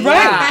fact. Right.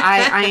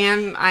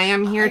 Yeah, I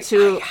am here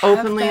to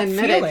openly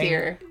admit it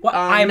here.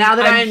 Well, now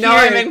that I know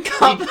I'm in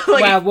company.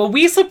 Wow. Well,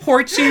 we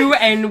support you,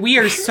 and we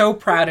are so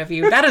proud of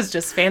you. That is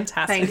just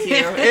fantastic. Thank you.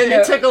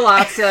 It took a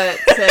lot to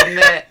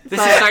admit. This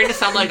is starting to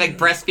sound like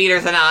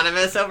Breastfeeders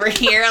Anonymous over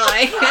here.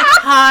 Like,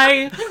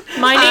 hi,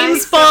 my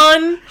name's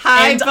Fawn,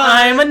 and Fawn.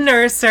 I'm a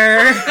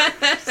nurser.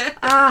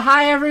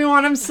 Hi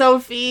everyone, I'm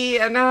Sophie,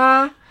 and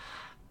I'm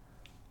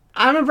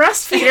a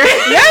breastfeeder.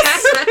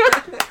 Yes.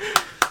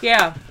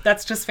 Yeah,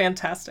 that's just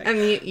fantastic.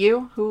 And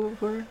you who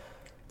are?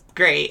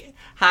 Great.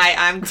 Hi,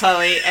 I'm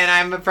Chloe, and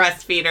I'm a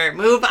breastfeeder.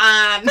 Move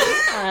on.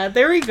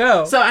 There we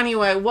go. So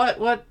anyway,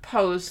 what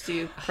pose do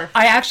you prefer?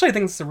 I actually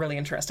think this is a really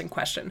interesting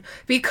question,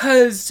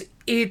 because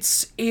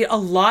a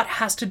lot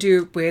has to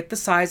do with the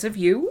size of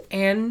you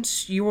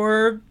and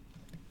your,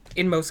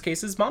 in most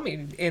cases,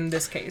 mommy. In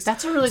this case,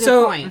 That's a really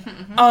good point.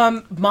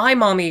 My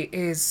mommy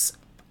is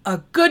a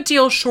good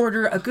deal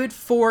shorter, a good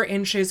 4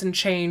 inches and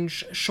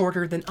change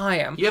shorter than I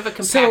am. You have a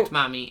compact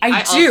mommy.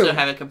 I do. Also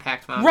have a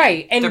compact mommy.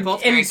 Right, and they're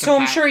both very so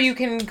I'm compact. sure you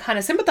can kind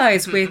of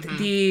sympathize with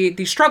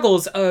the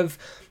struggles of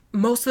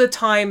most of the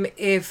time.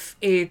 If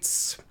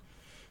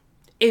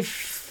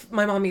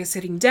my mommy is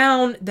sitting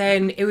down,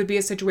 then it would be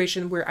a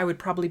situation where I would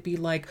probably be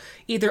like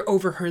either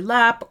over her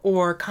lap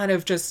or kind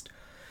of just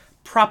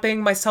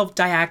propping myself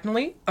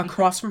diagonally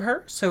across from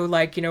her. So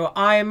like,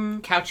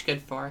 I'm... Couch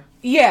good for.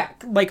 Yeah,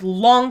 like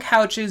long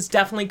couches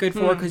definitely good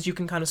for, because you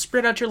can kind of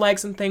spread out your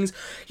legs and things.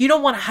 You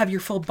don't want to have your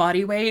full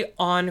body weight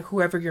on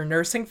whoever you're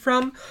nursing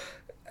from.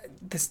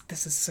 This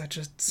is such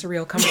a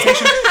surreal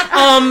conversation.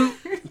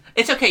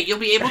 It's okay. You'll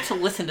be able to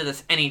listen to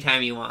this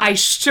anytime you want. I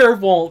sure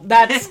won't.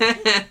 That's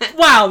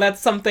wow.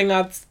 That's something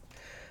that's.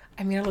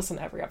 I mean, I listen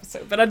to every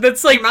episode, but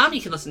that's like your mom.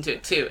 You can listen to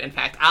it too. In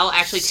fact, I'll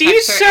actually. She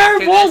text her sure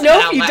after won't. this, and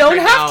Nope, I'll you let don't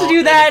her have to know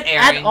do that it's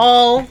at airing.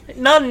 all.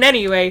 Not in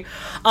any way.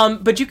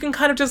 But you can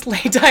kind of just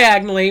lay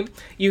diagonally.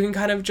 You can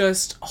kind of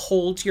just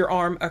hold your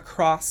arm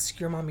across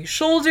your mommy's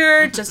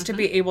shoulder just to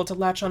be able to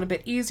latch on a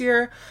bit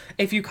easier.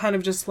 If you kind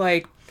of just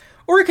like,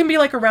 or it can be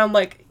like around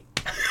like.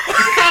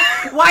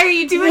 Why are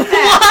you doing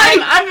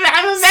that? I'm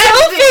imagining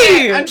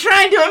Sophie! it. I'm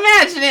trying to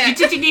imagine it.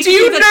 Do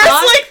you nurse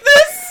like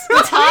this?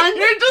 The tongue?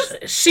 You're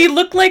just... She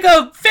looked like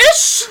a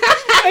fish?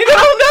 I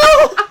don't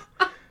know.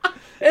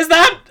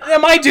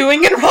 Am I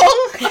doing it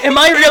wrong? Am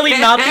I really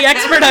not the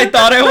expert I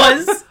thought I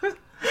was?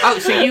 Oh,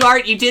 so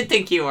you did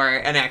think you were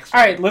an expert.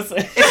 All right,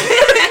 listen.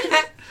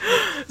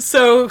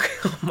 So,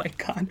 oh my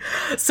god.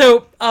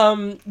 So,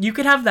 you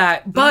could have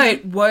that,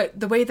 but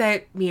the way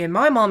that me and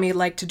my mommy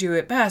like to do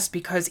it best,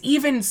 because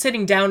even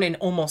sitting down in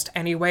almost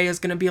any way is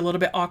going to be a little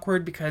bit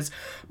awkward, because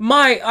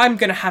I'm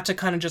going to have to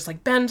kind of just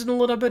like bend in a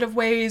little bit of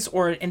ways,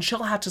 and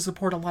she'll have to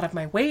support a lot of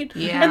my weight.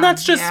 Yeah, and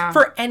that's just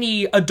for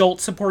any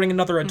adult supporting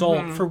another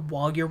adult for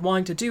while you're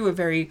wanting to do a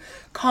very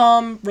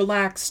calm,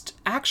 relaxed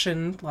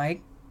action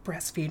like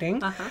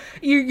breastfeeding,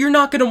 you're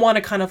not going to want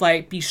to kind of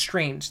like be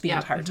strained the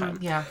entire time.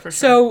 Yeah, for sure.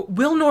 So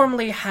we'll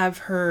normally have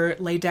her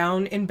lay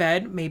down in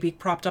bed, maybe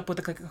propped up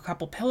with like a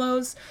couple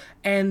pillows,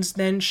 and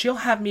then she'll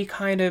have me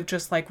kind of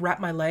just like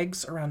wrap my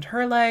legs around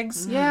her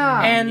legs.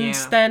 Yeah. And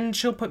then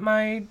she'll put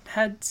my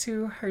head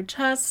to her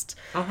chest.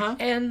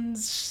 And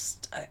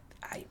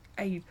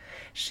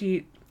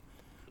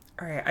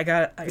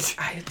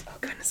oh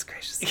goodness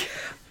gracious.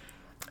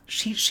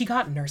 She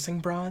got nursing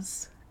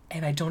bras.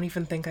 And I don't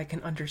even think I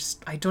can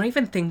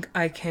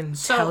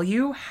tell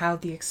you how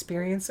the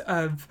experience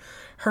of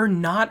her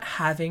not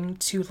having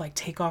to like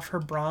take off her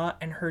bra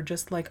and her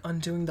just like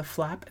undoing the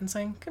flap and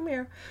saying, "Come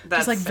here,"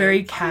 just like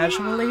very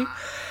casually.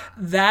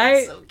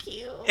 That's so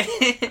cute.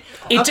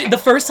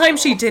 The first time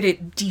she did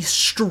it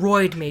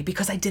destroyed me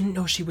because I didn't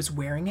know she was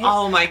wearing it.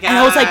 Oh my god! And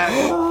I was like,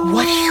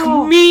 "What do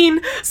you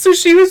mean?" So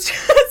she was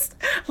just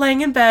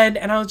laying in bed,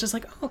 and I was just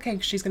like, oh, "Okay,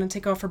 she's gonna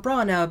take off her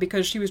bra now,"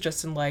 because she was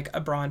just in like a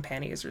bra and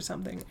panties or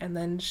something. And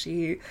then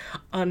she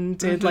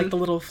undid like the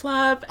little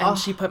flap, and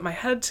she put my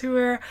head to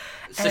her.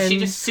 So she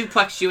just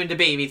suplexed you into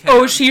baby time.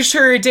 Oh, she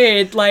sure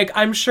did. Like,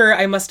 I'm sure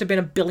I must have been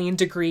 1,000,000,000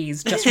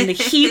 degrees just from the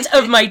heat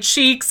of my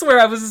cheeks, where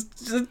I was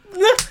just...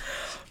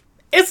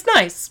 It's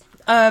nice.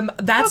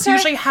 That's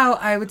usually how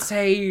I would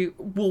say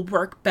will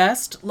work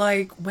best.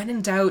 Like, when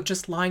in doubt,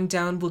 just lying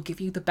down will give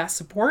you the best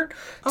support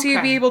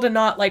to be able to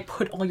not, like,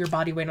 put all your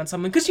body weight on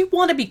someone. Because you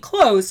want to be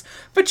close,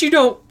 but you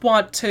don't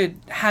want to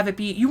have it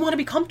be... You want to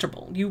be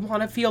comfortable. You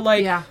want to feel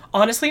like...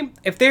 Honestly,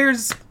 if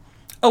there's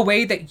a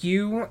way that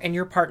you and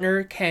your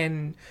partner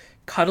can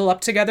cuddle up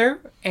together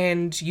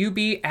and you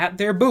be at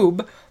their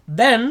boob,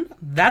 then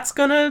that's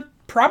gonna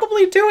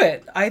probably do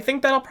it. I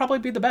think that'll probably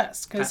be the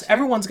best, because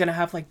everyone's gonna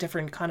have like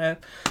different kind of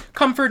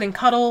comfort and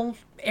cuddle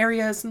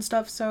areas and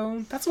stuff,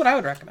 so that's what I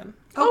would recommend.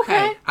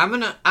 Okay. I'm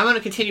gonna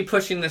continue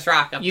pushing this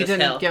rock up this hill. You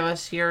didn't give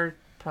us your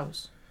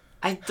pose.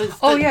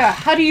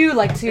 How do you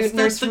like to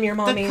nurse from your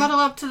mommy? The cuddle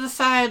up to the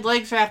side,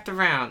 legs wrapped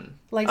around.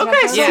 Like so we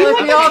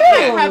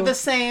all have the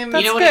same.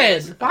 You know what it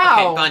is?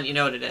 Wow. Okay, Bun, you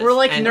know what it is. We're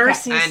like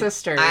nursing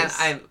sisters.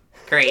 I'm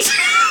great.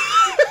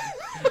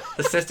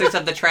 The sisters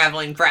of the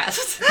traveling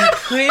breast.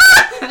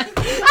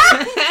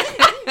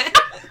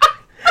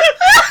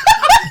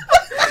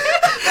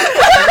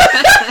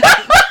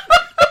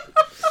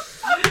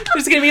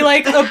 There's gonna be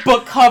like a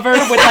book cover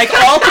with like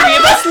all three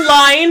of us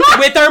lined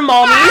with our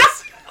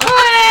mommies.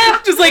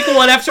 Just like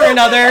one after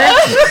another.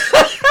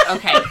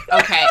 Okay.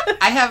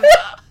 I have...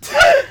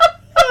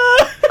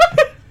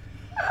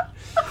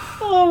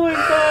 Oh my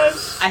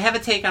gosh. I have a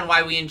take on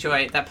why we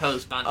enjoy that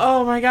pose, Bun.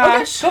 Oh my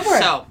gosh. Okay, go for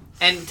it. So,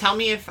 and tell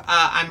me if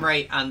I'm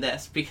right on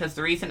this, because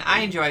the reason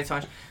I enjoy it so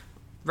much,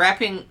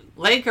 wrapping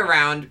leg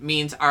around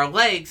means our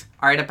legs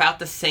are at about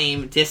the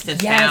same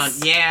distance down.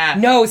 Yeah.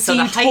 No, so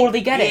you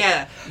totally get it.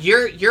 Yeah.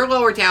 You're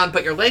lower down,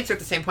 but your legs are at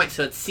the same point,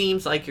 so it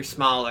seems like you're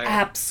smaller.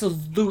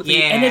 Absolutely.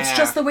 Yeah. And it's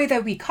just the way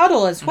that we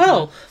cuddle as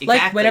well. Exactly,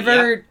 like,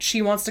 whenever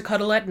she wants to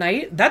cuddle at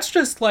night, that's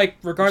just like,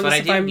 regardless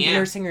if I'm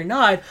nursing or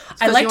not,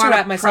 I like to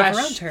wrap myself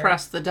around her.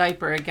 Press the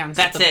diaper against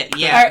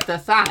the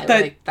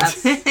thigh.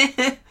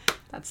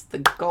 That's the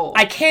goal.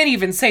 I can't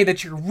even say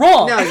that you're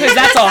wrong, because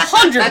that's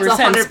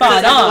 100%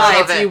 spot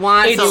on. If you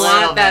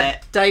want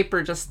that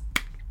diaper just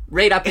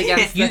right up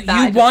against the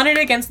thigh. You want it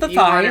against the thigh. You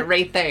want it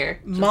right there.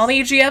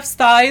 Mommy GF's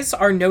thighs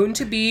are known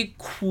to be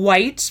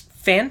quite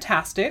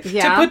fantastic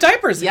to put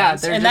diapers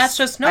against. And that's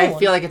just known. I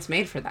feel like it's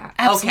made for that.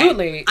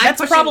 Absolutely. Okay.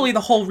 That's probably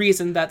the whole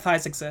reason that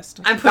thighs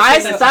exist.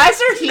 Thighs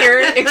are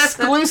here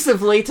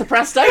exclusively to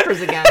press diapers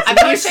against.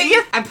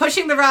 I'm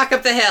pushing the rock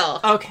up the hill.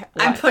 Okay.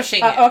 I'm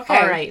pushing it. Okay.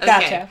 All right.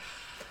 Gotcha. Okay.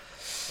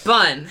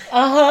 Bun.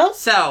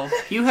 So,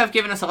 you have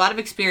given us a lot of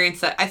experience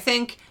that I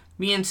think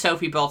me and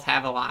Sophie both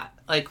have a lot.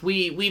 Like,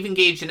 we've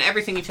engaged in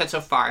everything you've said so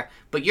far,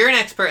 but you're an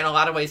expert in a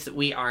lot of ways that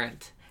we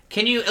aren't.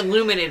 Can you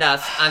illuminate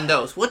us on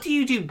those? What do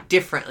you do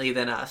differently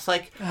than us?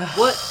 Like,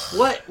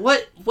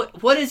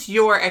 what is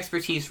your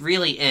expertise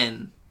really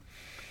in?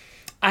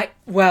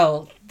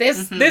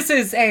 This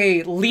is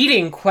a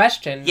leading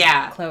question.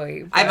 Yeah.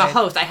 Chloe. I'm a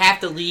host. I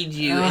have to lead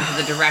you into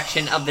the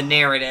direction of the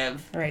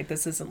narrative. Right,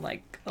 this isn't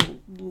like a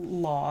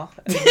law.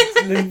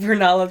 We're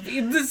not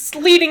this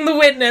leading the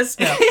witness.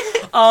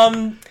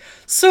 No.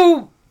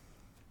 So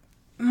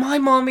my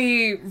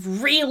mommy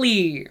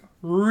really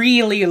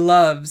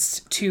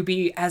loves to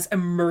be as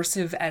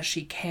immersive as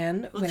she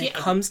can when it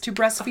comes to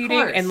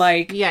breastfeeding, and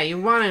like you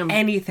want to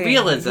anything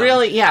realism.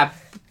 Really,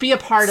 be a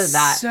part of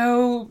that.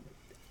 So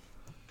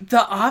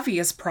the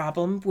obvious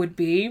problem would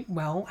be,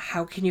 well,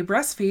 how can you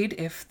breastfeed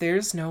if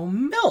there's no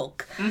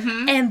milk?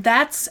 And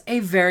that's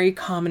a very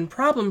common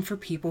problem for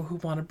people who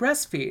want to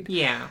breastfeed.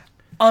 Yeah.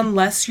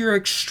 unless you're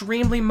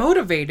extremely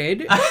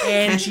motivated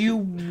and you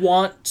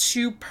want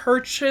to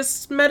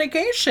purchase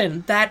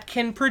medication that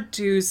can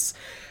produce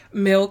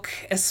milk,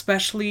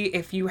 especially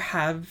if you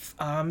have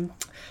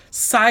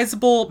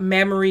sizable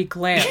mammary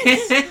glands.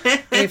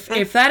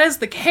 If that is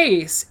the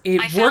case, it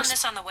I works. found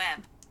this on the web.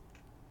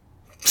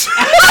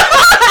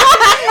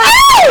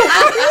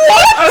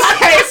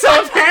 Okay,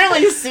 so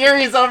apparently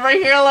Siri's over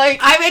here like,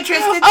 I'm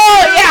interested.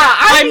 oh yeah,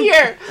 I'm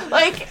here.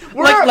 Like,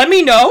 Let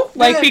me know,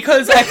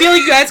 because I feel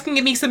like you guys can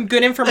give me some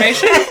good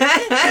information.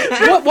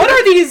 What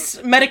are these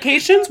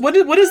medications? What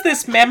is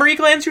this mammary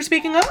glands you're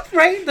speaking of?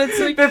 Right? That's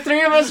like, the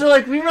three of us are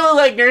like, we really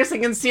like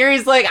nursing, and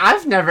Siri's like,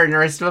 I've never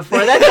nursed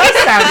before. That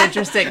does sound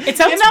interesting. It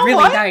sounds really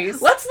what?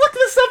 nice. Let's look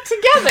this up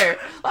together.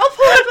 I'll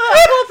pull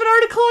up an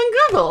article on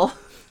Google.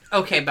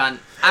 Okay, Bun.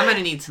 I'm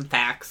gonna need some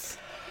facts.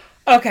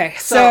 okay,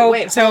 So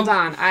wait, hold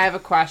on. I have a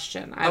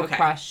question.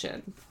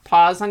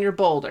 Pause on your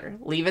boulder.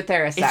 Leave it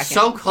there a second.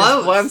 so close.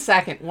 Just 1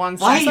 second. Why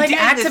It's are you like doing this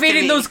to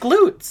activating me? those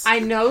glutes. I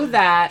know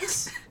that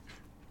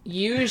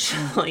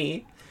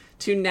usually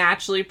to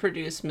naturally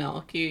produce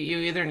milk, you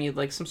either need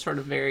like some sort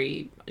of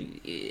very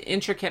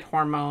intricate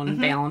hormone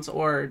balance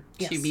or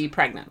to Yes. be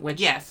pregnant, which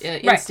Yes.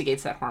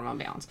 instigates that hormone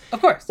balance.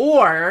 Of course.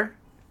 Or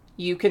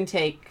you can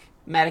take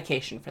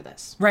medication for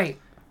this. Right.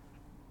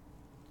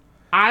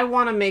 I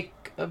want to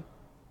make a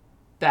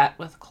bet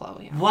with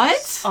Chloe. on What?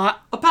 this.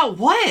 About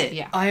what?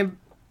 Yeah. I'm...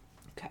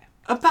 Okay.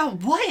 About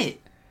what?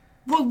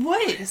 What?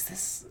 What is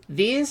this?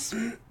 These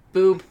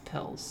boob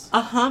pills.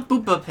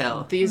 Booba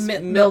pill. These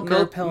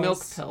Milker pills.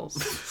 Milk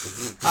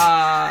pills.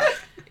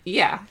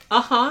 Yeah.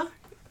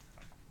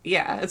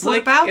 Yeah, it's What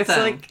like about it's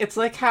them? it's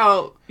like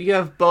how you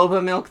have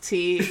boba milk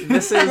tea.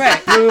 This is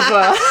Right.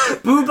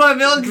 Booba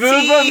milk tea.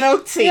 booba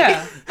milk tea.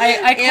 Yeah.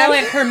 I call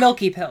it her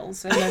milky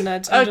pills. And then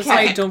I'm just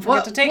Okay. like, don't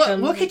forget to take them.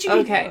 What could you be?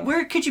 Okay.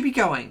 Where could you be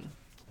going?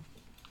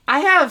 I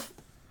have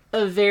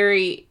a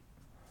very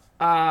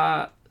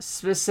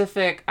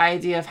specific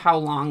idea of how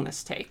long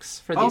this takes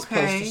for these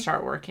pills Okay. to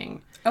start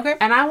working. Okay.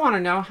 And I want to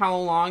know how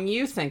long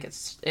you think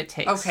it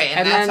takes. Okay,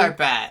 and that's then our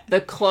bet.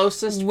 the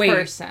closest Wait.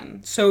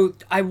 person. So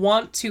I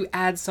want to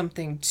add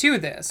something to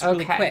this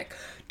really Okay. quick.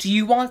 Do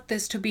you want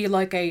this to be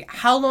like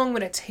how long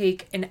would it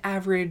take an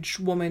average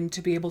woman to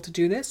be able to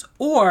do this?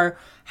 Or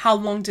how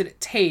long did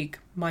it take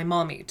my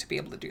mommy to be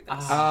able to do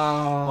this?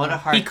 Oh. What a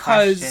hard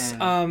Because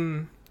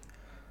question.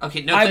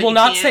 Okay, no, I but will you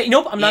not can't- say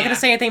nope, I'm not yeah. going to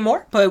say anything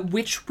more, but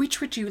which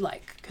would you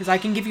like? Cuz I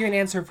can give you an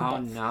answer for Oh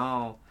both.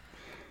 no.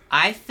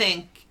 I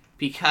think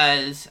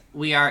because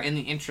we are in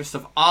the interest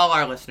of all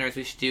our listeners,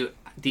 we should do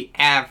the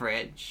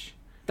average.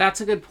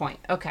 That's a good point.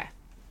 Okay.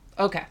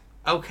 Okay.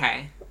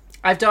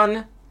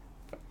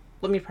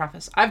 Let me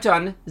preface. I've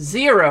done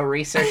zero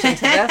research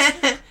into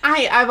this.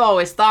 I've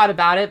always thought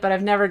about it, but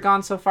I've never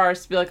gone so far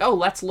as to be like, oh,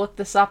 let's look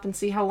this up and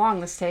see how long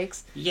this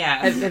takes. Yeah.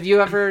 Have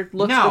you ever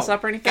looked No. this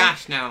up or anything?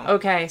 Gosh, no.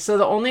 Okay, so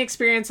the only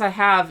experience I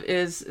have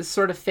is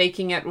sort of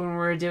faking it when we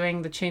were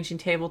doing the Changing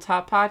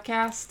Tabletop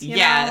podcast. You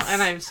Yes. know?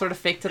 And I sort of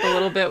faked it a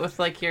little bit with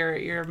like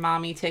your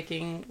mommy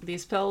taking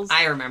these pills.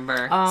 I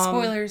remember.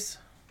 Spoilers.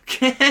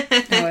 No,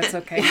 it's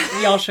okay.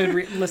 Y'all should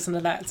listen to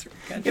that. It's really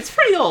good. It's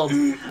pretty old.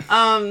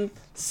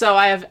 So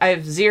I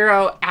have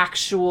zero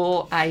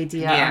actual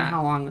idea Yeah. on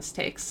how long this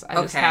takes. I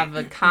just Okay. have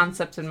a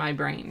concept in my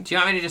brain. Do you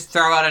want me to just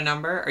throw out a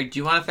number? Or do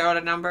you want to throw out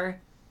a number?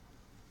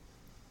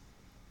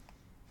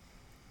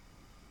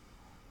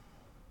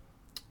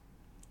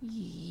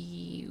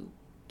 You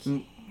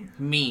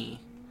Me.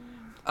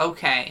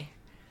 Okay.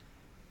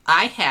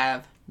 I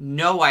have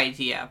no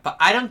idea, but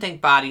I don't think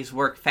bodies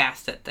work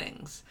fast at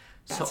things.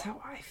 That's So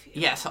how I feel.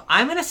 yeah, so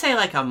I'm gonna say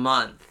like a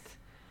month.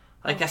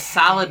 Like a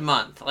solid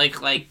month. Like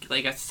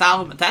a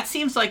solid month. That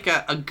seems like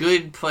a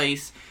good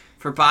place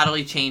for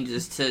bodily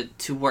changes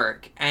to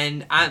work.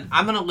 And I'm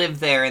gonna live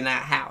there in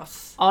that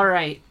house. All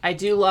right. I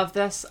do love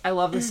this. I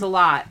love this a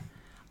lot.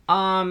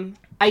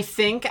 I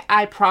think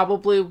I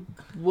probably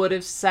would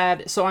have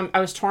said, so I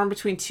was torn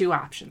between two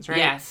options, right?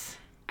 Yes.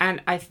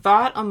 And I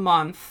thought a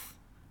month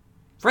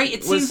Right,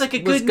 it seems like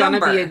a was good gonna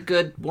number. be a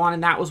good one,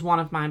 and that was one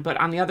of mine. But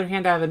on the other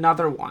hand, I have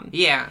another one.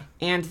 Yeah.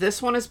 And this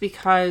one is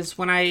because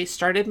when I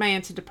started my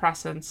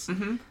antidepressants,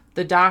 Mm-hmm.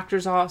 the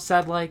doctors all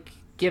said, like,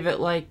 give it,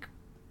 like,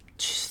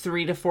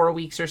 3 to 4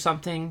 weeks or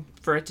something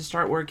for it to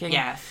start working.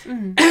 Yes.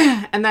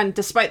 And then,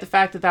 despite the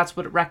fact that that's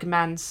what it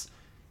recommends,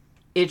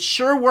 it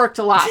sure worked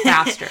a lot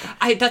faster.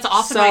 That's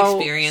also my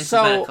experience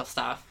with medical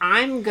stuff.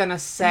 I'm going to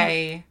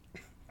say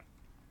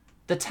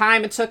the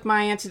time it took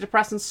my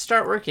antidepressants to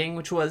start working,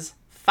 which was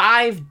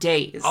 5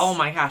 days. Oh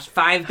my gosh,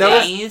 5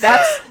 Those- days?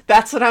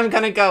 That's what I'm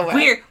going to go with.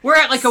 We're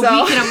at like a So-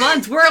 week and a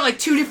month. We're at like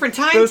 2 different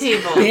timetables.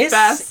 This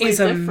vastly is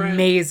different.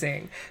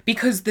 amazing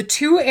because the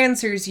two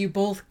answers you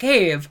both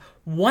gave,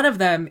 one of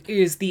them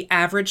is the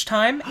average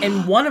time,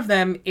 and one of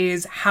them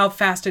is how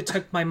fast it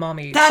took my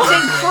mommy. That's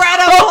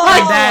incredible!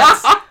 And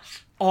that's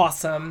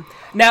awesome.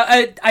 Now,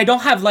 I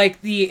don't have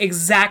like the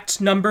exact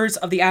numbers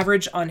of the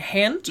average on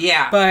hand.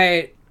 Yeah.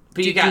 But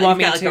But you do got, want you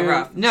me got like to? a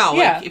rough. No,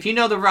 Yeah. like if you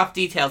know the rough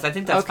details, I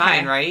think that's Okay.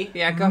 fine, right?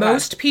 Yeah, go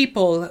Most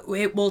people,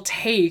 it will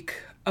take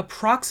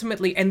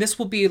approximately, and this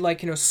will be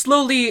like,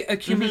 slowly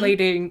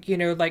accumulating,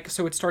 like,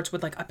 so it starts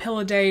with like a pill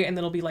a day, and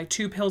then it'll be like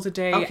 2 pills a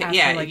day. Okay, after,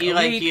 yeah, like,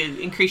 you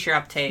increase your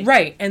uptake.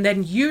 Right, and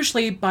then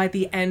usually by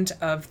the end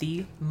of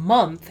the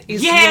month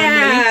is Yeah!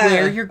 normally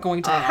where you're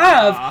going to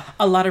have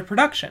a lot of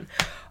production.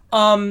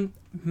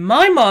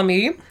 My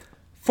mommy,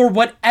 for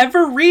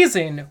whatever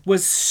reason,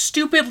 was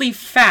stupidly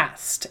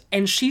fast,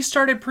 and she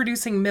started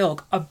producing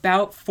milk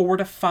about 4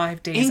 to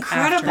 5 days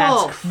Incredible!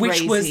 after,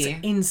 which was Crazy.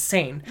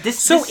 insane.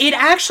 This- It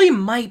actually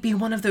might be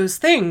one of those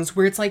things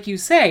where it's like you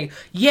say,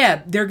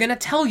 yeah, they're gonna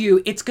tell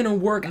you it's gonna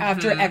work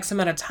after X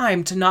amount of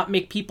time to not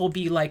make people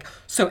be like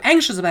so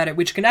anxious about it,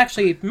 which can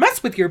actually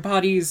mess with your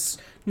body's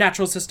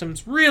natural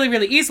systems really,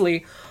 really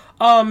easily.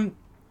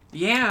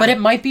 Yeah. But it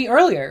might be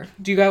earlier.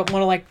 Do you guys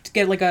want to like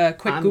get like a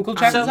quick Google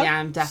check? Yeah,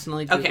 I'm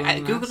definitely Googling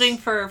Okay, this. Googling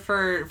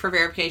for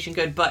verification,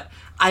 good, but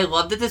I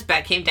love that this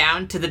bet came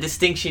down to the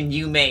distinction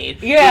you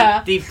made.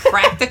 Yeah. The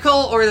practical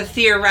or the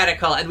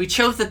theoretical, and we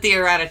chose the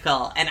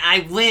theoretical, and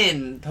I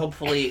win,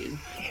 hopefully.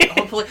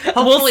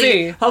 We'll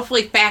see.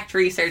 Hopefully fact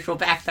research will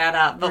back that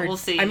up, but we'll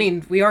see. I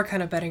mean, we are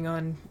kind of betting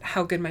on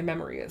how good my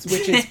memory is,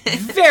 which is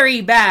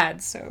very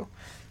bad, so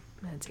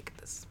I'm going to take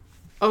this.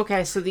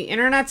 Okay, so the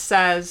internet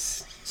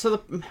says...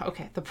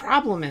 the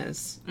problem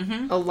is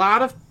a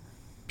lot of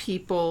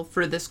people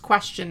for this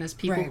question is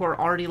people Right. who are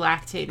already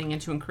lactating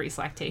and to increase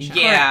lactation.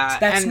 Yeah.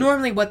 Correct. That's and-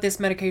 normally what this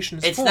medication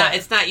is for.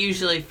 It's not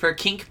usually for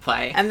kink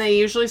play. And they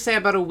usually say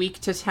about a week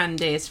to 10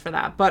 days for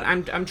that. But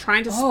I'm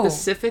trying to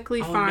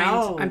specifically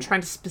no. I'm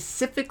trying to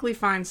specifically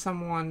find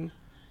someone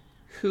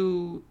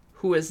who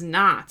is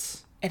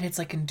not. And it's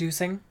like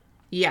inducing.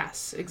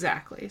 Yes,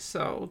 exactly.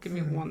 So give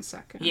me 1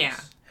 second. Yeah.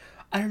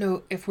 I don't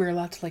know if we're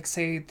allowed to like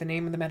say the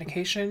name of the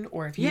medication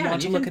or if you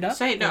want to you look can it up.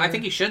 Say, no, or... I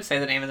think you should say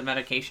the name of the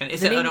medication.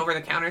 Is it an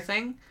over-the-counter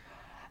thing?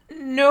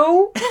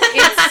 No,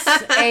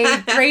 it's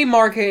a gray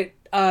market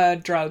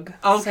drug.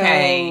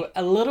 Okay. So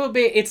a little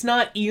bit, it's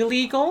not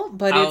illegal,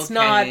 but it's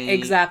not Okay.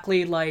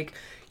 exactly like,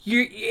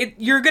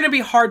 you're going to be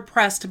hard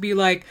pressed to be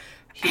like,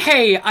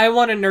 hey, I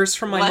want a nurse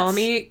from my Let's-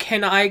 mommy.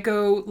 Can I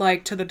go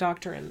like to the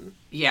doctor and...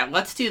 Yeah,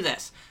 let's do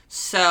this.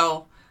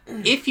 So,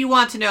 if you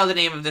want to know the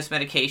name of this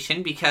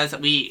medication, because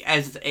we,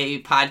 as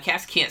a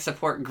podcast, can't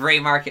support gray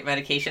market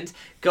medications,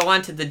 go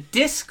on to the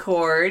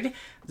Discord,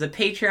 the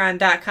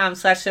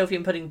patreon.com/Sophie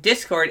and Pudding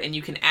Discord, and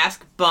you can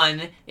ask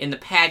Bun in the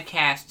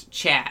podcast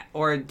chat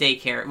or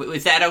daycare.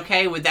 Was that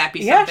okay? Would that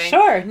be Yeah, something?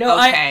 sure. No,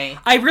 okay.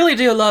 I really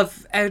do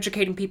love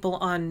educating people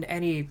on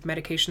any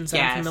medications that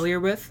Yes. I'm familiar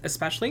with,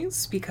 especially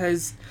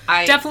because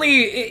I-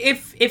 definitely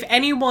if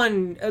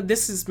anyone,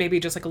 this is maybe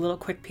just like a little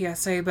quick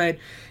PSA, but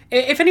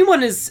if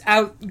anyone is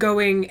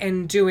outgoing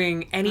and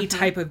doing any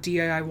type of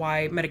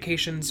DIY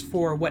medications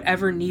for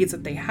whatever needs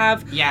that they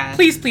have, Yes.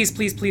 please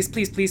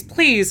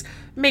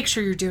make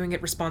sure you're doing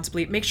it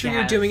responsibly. Make sure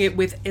you're Yes. doing it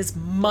with as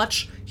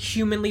much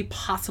humanly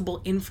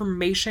possible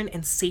information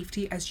and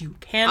safety as you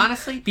can.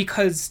 Honestly.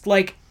 Because,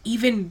 like,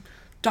 even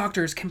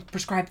doctors can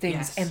prescribe things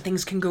Yes. and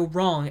things can go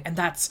wrong, and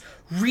that's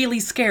really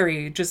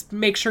scary. Just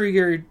make sure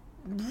you're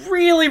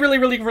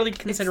really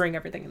considering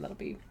everything, and that'll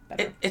be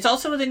better. It's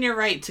also within your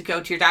right to go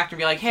to your doctor and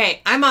be like,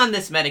 hey, I'm on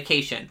this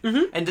medication.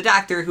 Mm-hmm. And the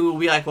doctor who will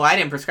be like, well, I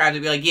didn't prescribe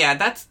it, be like, yeah,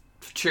 that's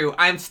true.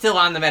 I'm still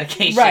on the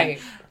medication. Right.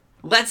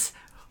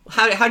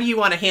 How do you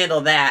want to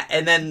handle that?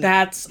 And then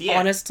That's yeah.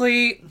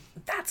 honestly,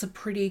 that's a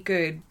pretty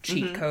good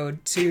cheat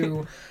code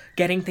to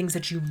getting things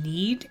that you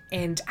need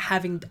and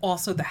having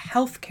also the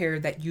health care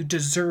that you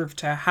deserve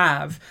to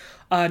have.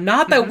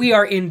 Not that we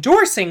are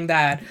endorsing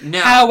that.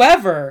 No.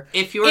 However,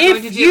 If you are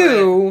going to do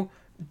you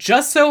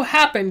just so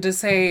happen to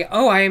say,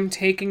 oh, I am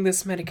taking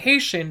this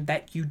medication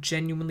that you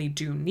genuinely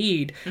do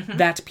need,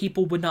 that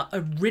people would not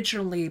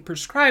originally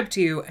prescribe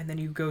to you, and then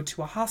you go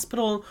to a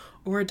hospital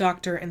or a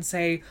doctor and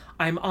say,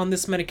 I'm on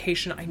this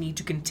medication, I need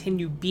to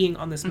continue being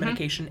on this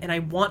medication, and I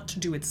want to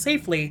do it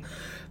safely,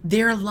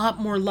 they're a lot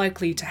more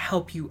likely to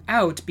help you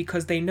out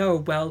because they know,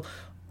 well,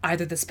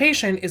 either this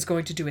patient is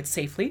going to do it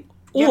safely,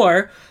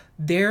 or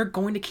they're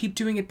going to keep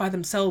doing it by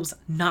themselves,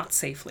 not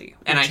safely.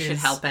 and I which should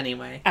is- help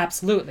anyway.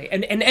 Absolutely.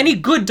 And any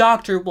good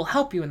doctor will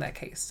help you in that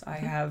case. I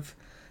have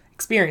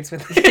experience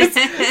with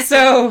this.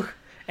 So,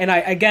 and I,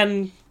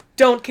 again,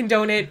 don't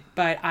condone it,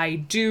 but I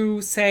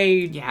do say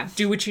Yes.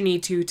 do what you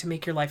need to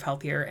make your life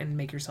healthier and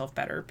make yourself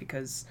better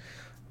because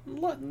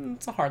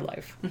it's a hard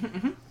life.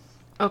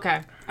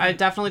 Okay. I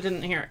definitely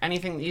didn't hear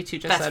anything that you two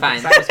just That's said fine.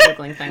 because I was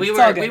Googling things. We It's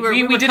were- all good.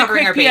 we were did a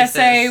covering quick our PSA.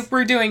 bases.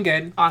 We're doing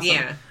good. Awesome.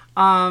 Yeah.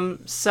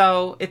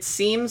 So it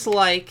seems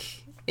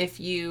like if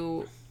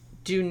you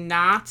do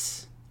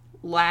not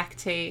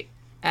lactate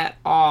at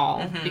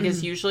all,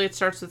 because usually it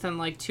starts within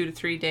like 2 to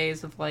 3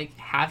 days of like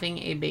having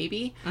a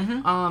baby.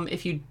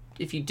 If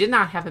you did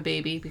not have a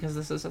baby, because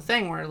this is a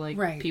thing where like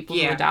Right. people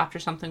Yeah. who adopt or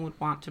something would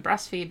want to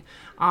breastfeed,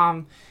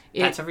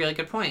 That's a really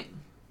good point.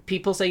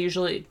 people say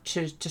usually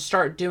to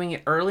start doing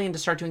it early and to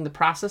start doing the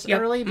process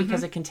Yep. early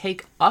because it can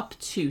take up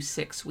to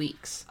 6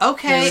 weeks.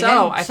 Okay.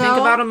 So and I think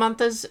about a month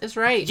is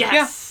right.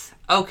 Yes.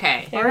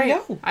 Okay. There we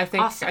go. I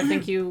think Awesome. I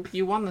think you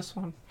won this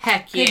one.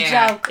 Heck Good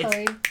yeah. job,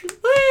 Chloe.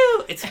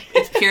 Woo! It's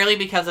purely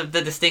because of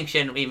the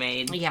distinction we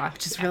made. Yeah.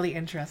 Which is really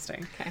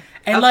interesting. Okay.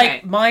 And Okay.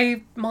 like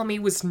my mommy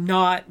was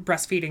not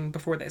breastfeeding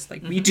before this.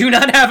 Like we do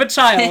not have a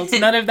child.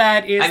 None of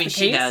that is I mean, the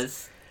she case.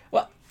 does.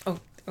 Well,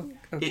 okay.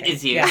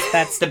 It's you. Yes,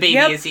 that's The baby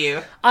yep, is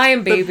you. I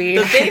am baby.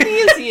 The baby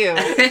is you.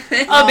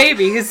 A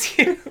baby is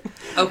you.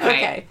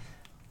 Okay.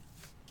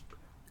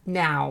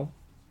 Now,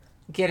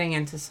 getting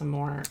into some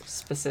more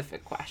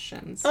specific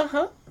questions.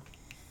 Uh-huh.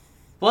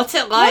 What's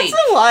it like? What's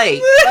it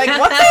like? Like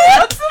what's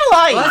it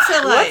like? What's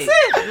it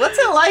like? What's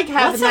it like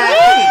having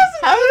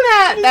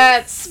What's it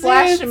that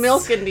splash of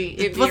milk into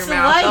your What's it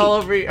mouth like? all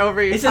over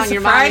your Is it tongue,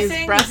 your mommy's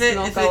surprising? breast Is it-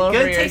 milk is all it over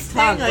good your tasting?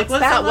 tongue? Like,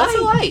 What's what's it What's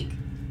it like?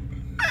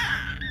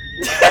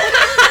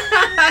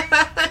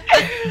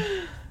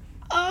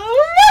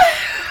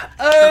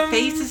 The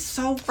face is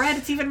so red.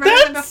 It's even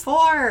redder than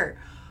before.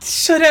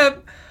 Shut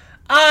up.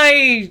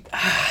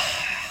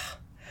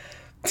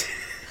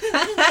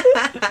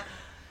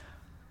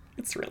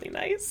 It's really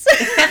nice.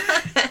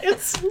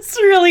 it's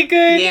really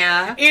good.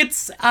 Yeah.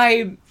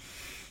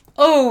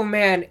 Oh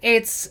man,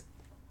 it's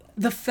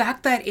the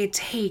fact that it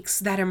takes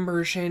that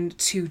immersion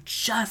to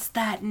just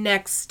that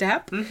next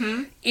step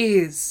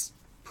is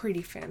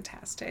pretty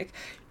fantastic.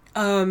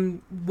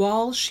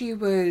 While she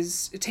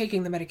was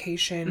taking the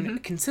medication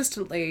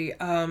consistently,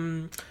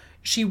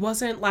 she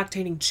wasn't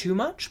lactating too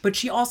much, but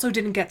she also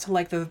didn't get to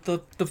like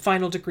the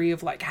final degree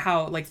of like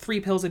how like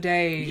 3 pills a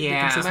day. the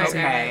Yeah, consistency.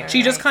 okay.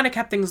 She just kind of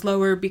kept things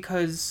lower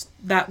because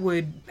that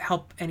would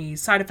help any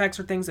side effects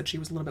or things that she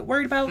was a little bit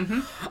worried about.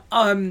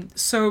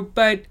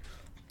 But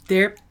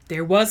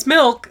there was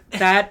milk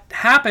that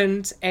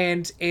happened,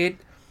 and it.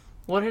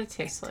 What did it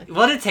taste like?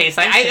 What it tastes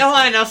like? I don't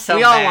want to know so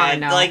We all bad. want to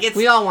know. Like, it's,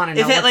 we all want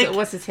to know. is it like,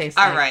 what's it taste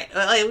like? all right.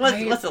 Like,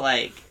 what's it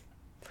like?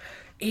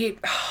 It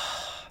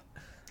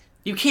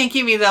You can't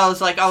give me those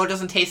like, oh, it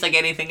doesn't taste like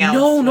anything else.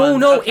 no.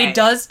 ones. Okay. It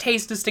does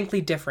taste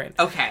distinctly different.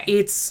 Okay.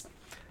 It's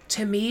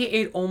to me,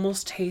 it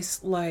almost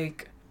tastes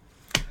like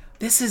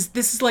this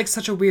is like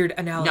such a weird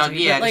analogy. No,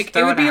 yeah, but like just it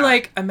throw would it be out.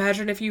 like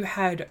imagine if you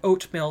had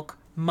oat milk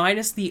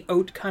minus the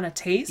oat kind of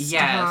taste.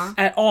 Yes.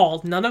 At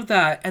all, none of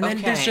that, and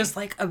then there's Okay. just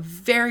like a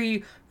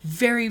very,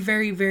 very,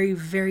 very, very,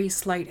 very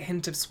slight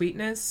hint of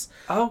sweetness,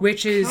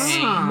 which is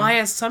Okay. my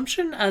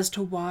assumption as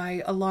to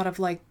why a lot of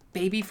like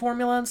baby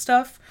formula and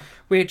stuff,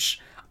 which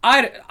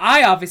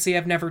I obviously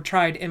have never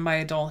tried in my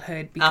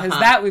adulthood because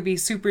that would be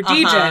super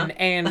degen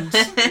and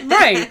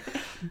right,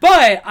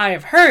 but I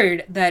have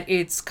heard that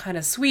it's kind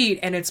of sweet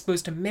and it's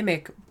supposed to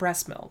mimic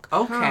breast milk.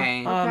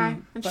 Okay. Okay.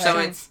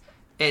 So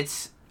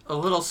it's a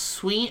little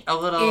sweet, a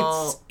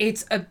little.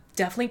 It's a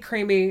definitely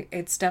creamy.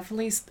 It's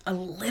definitely a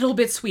little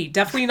bit sweet.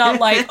 Definitely not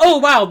like, oh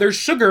wow, there's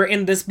sugar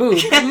in this boob.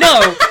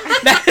 No,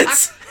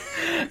 that's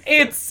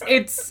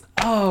it's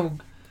oh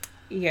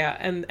yeah,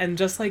 and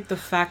just like the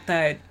fact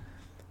that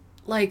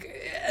like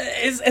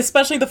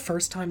especially the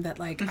first time that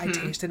like I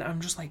tasted,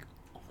 I'm just like,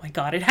 oh my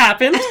god, it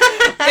happened.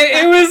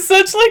 it was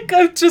such like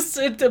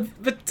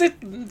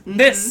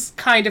this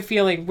kind of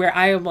feeling where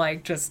I am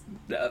like just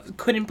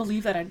couldn't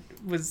believe that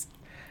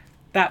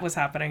that was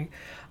happening.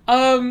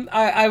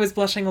 I was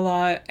blushing a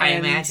lot, I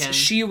and imagine.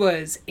 she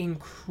was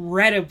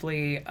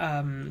incredibly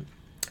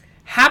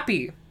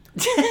happy,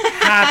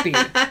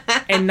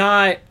 and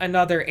not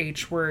another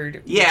H word,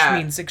 which Yeah.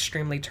 means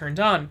extremely turned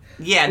on.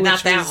 Yeah, not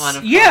which that was- one,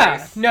 of yeah,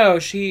 course. no,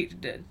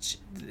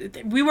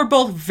 we were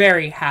both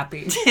very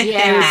happy.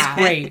 Yeah. It was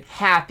great.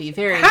 Happy.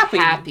 Very Happy.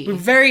 happy. We're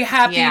very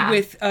happy Yeah.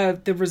 with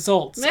the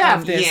results Yeah,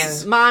 of this.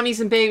 yes. Mommies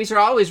and babies are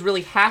always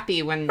really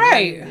happy when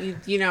Right.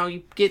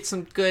 you get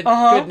some good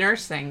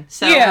nursing.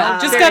 So, Yeah,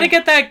 just very- gotta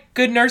get that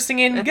good nursing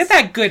in. Get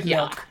that good yeah.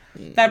 milk.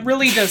 That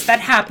really does. That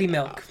happy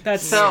milk.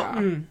 That's so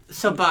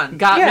Bun.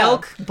 Got Yeah.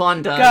 milk,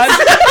 Bun does.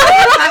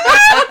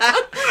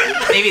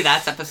 Maybe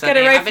that's episode Get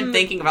it 8. right I've been from-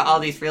 thinking about all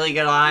these really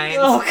good lines.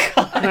 oh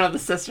god. I know the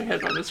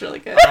Sisterhood one was really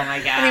good. Oh my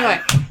god.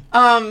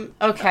 Anyway,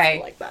 okay.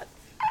 Like that.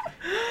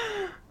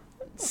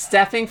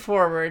 Stepping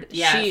forward,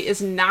 Yes. she is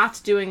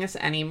not doing this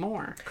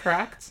anymore,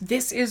 correct?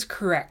 This is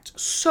correct.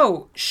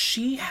 So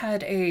she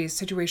had a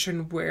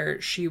situation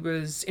where she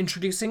was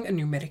introducing a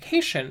new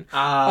medication.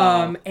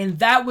 And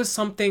that was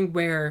something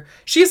where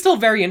she's still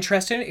very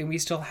interested, and we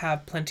still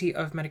have plenty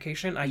of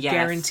medication. I Yes.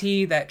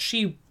 guarantee that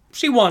she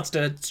wants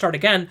to start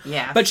again.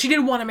 Yeah. But she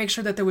didn't want to make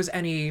sure that there was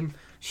any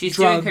She's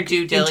drug doing her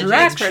due diligence.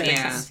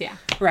 interactions. Yeah. Yeah.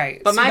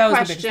 right. But so my that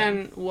was the big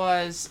thing. question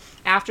was,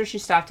 after she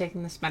stopped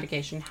taking this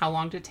medication, how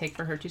long did it take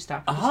for her to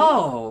stop?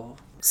 Oh.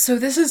 So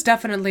this is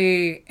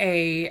definitely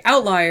a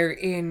outlier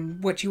in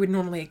what you would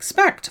normally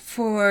expect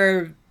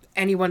for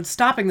anyone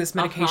stopping this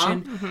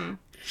medication.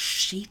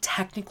 She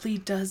technically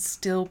does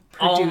still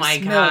produce Oh my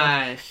milk,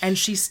 gosh. and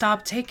she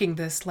stopped taking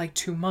this like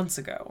 2 months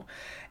ago.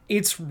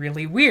 It's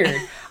really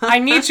weird. I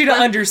need you to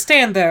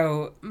understand,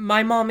 though,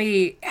 my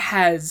mommy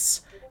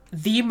has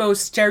the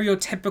most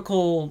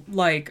stereotypical,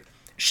 like,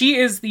 she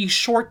is the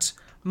short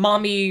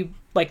mommy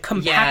like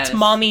compact Yes.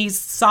 mommy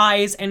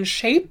size and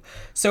shape.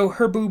 So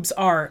her boobs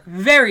are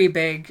very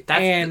big.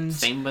 That's and the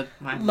same with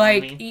my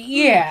like, mommy.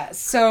 yeah.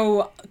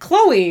 So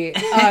Chloe,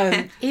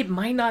 it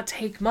might not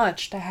take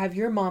much to have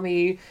your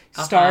mommy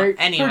start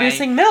Anyway,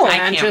 producing milk. I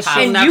And can't just pop-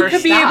 she'll And never you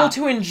could be stop. able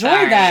to enjoy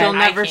Sorry. that She'll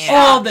never I can't.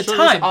 stop. all the She'll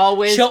time. just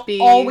always She'll be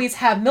always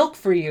have milk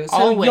for you. So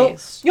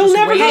Always. you'll Just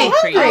never waiting go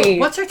for you. hungry.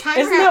 What's our timer?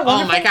 Isn't that at? Oh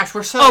wonderful? my gosh,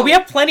 we're so. Oh, we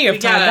have plenty of we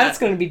time. gotta- That's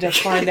going to be just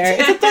fine there.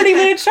 It's a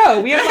 30-minute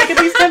show. We have like at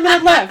least 10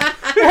 minutes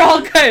left. We're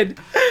all good.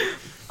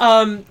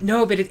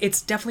 No, but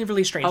it's definitely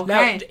really strange. Okay.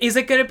 Now, is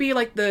it going to be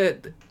like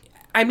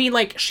I mean,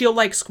 like, she'll,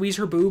 like, squeeze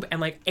her boob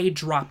and, like, a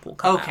drop will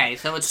come out. Okay,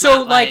 so it's So,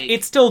 not like,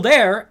 it's still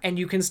there and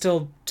you can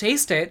still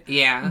taste it.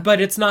 Yeah. But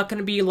it's not going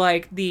to be,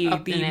 like,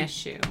 an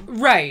issue.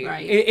 Right.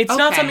 Right. It's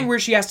not Okay. something where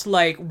she has to,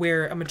 like,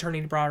 wear a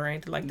maternity bra or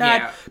anything like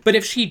that. Yeah. But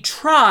if she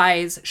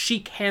tries,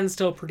 she can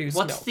still produce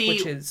What's milk, the-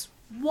 which is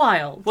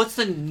wild. What's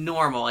the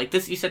normal? Like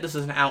this, you said this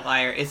is an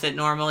outlier. Is it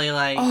normally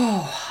like?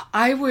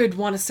 I would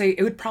want to say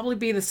it would probably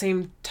be the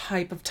same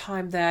type of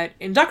time that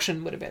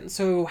induction would have been.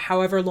 So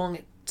however long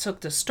it took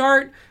to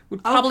start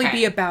would probably Okay.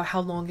 be about how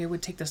long it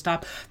would take to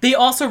stop. They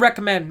also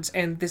recommend,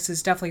 and this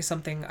is definitely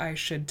something I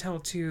should tell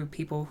to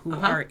people who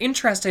are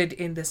interested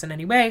in this in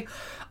any way,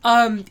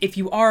 if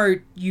you are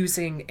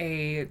using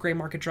a gray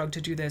market drug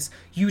to do this,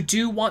 you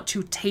do want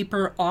to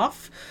taper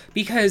off,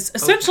 because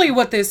essentially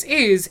what this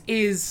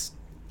is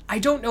I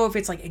don't know if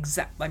it's like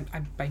exact. I'm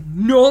by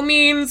no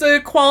means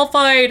a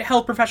qualified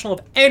health professional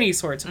of any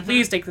sort, so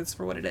please take this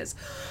for what it is.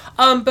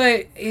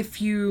 But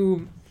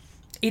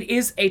it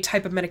is a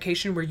type of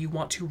medication where you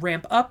want to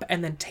ramp up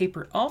and then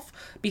taper off,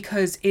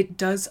 because it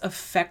does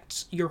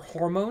affect your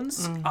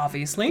hormones,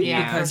 obviously,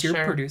 Yeah, because for you're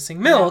sure.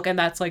 producing milk, and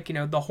that's like,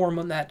 the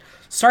hormone that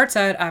starts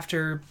out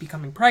after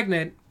becoming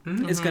pregnant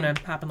is going to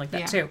happen like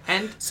that Yeah. too.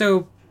 And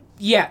So,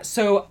 yeah,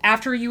 so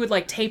after you would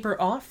like taper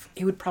off,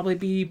 it would probably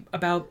be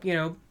about,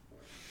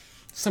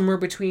 somewhere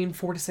between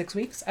 4 to 6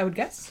 weeks, I would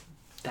guess.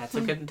 that's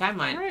a good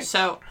timeline. Right.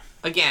 So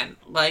again,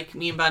 like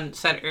me and Bun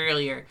said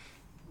earlier,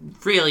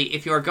 really,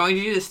 if you are going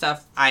to do this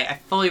stuff, I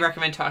fully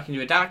recommend talking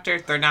to a doctor.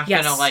 They're not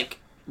Yes. gonna like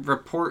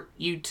report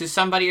you to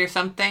somebody or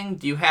something.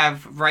 You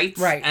have rights,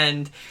 Right.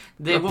 And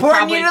they will Reporting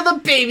probably you to the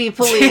baby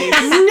police. No!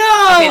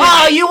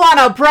 Oh, you want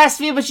to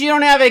breastfeed, but you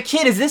don't have a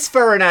kid. Is this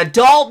for an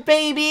adult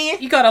baby?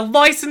 You got a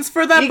license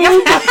for that You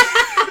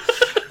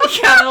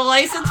boob? got a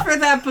license for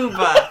that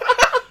booba.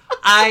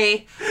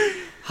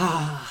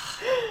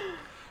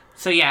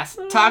 So yes,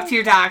 talk to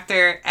your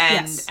doctor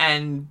and Yes.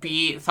 and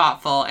be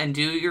thoughtful and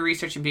do your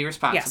research and be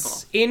responsible.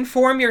 Yes.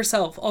 Inform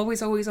yourself.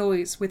 Always, always,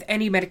 always. With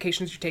any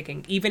medications you're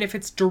taking. Even if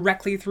it's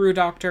directly through a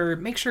doctor,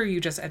 make sure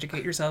you just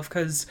educate yourself,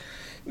 because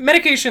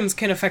medications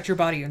can affect your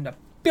body in a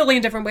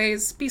billion different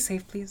ways. Be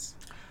safe, please.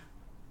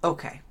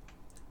 Okay.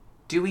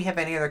 Do we have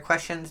any other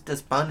questions?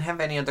 Does Bun have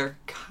any other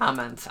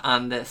comments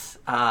on this?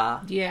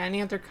 Yeah,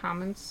 any other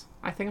comments?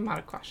 I think I'm out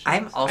of questions.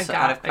 I'm also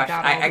out of questions.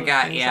 I all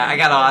got the things I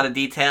got a lot of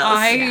details.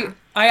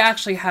 I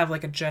actually have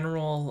like a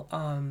general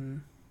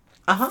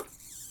Uh-huh.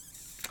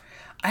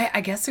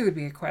 I guess it would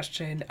be a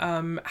question.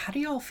 How do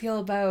y'all feel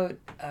about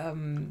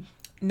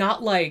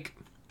not like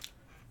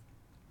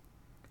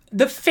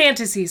the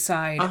fantasy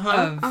side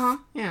of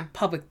Yeah.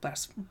 public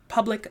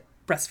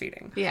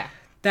breastfeeding? Yeah.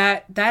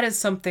 That is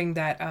something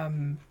that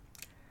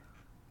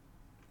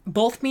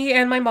both me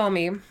and my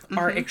mommy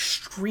are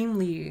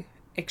extremely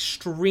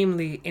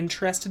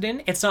interested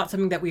in. It's not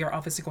something that we are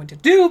obviously going to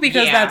do,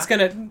 because Yeah. that's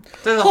gonna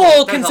There's a whole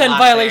there's a consent lot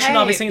violation,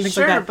 there. obviously, and things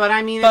sure, like that. but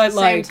I mean, But, at the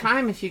same like-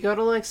 time, if you go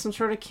to like some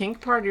sort of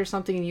kink party or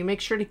something, and you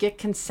make sure to get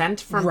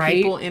consent from Right?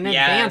 people in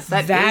Yes.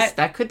 advance, That-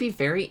 that could be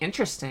very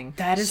interesting.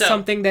 That is So-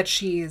 something that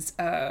she's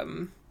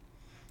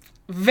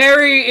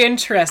very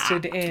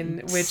interested in,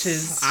 which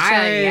is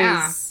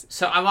yeah.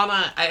 So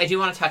I do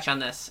wanna touch on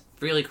this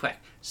really quick.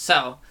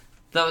 So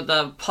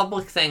the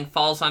public thing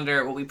falls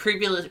under what we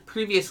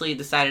previously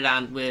decided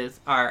on with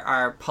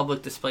our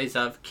public displays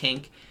of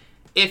kink.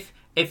 If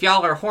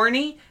y'all are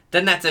horny,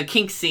 then that's a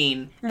kink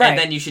scene, Right. and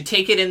then you should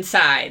take it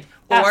inside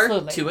or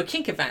Absolutely. to a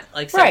kink event,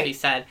 like Right. Sophie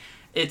said.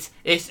 It's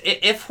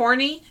if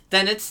horny,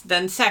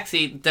 then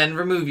sexy, then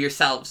remove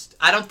yourselves.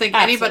 I don't think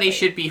anybody Absolutely.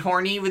 should be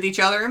horny with each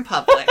other in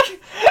public.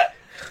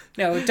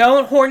 No,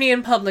 don't horny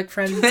in public,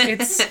 friends.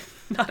 It's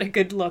not a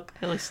good look.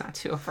 At least not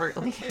too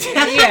overtly.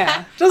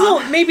 Yeah,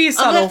 just maybe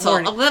subtle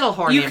horny. a little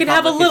horny. You in can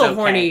have a public is little okay.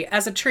 horny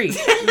as a treat.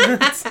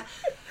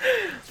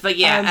 But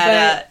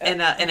yeah,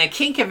 in a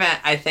kink event,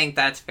 I think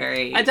that's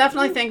very. I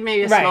definitely think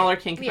maybe a Right. smaller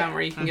kink event Yeah.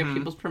 where you can give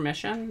people's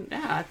permission.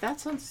 Yeah, that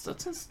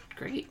sounds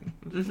great.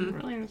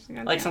 Really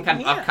interesting. like some idea.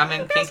 kind of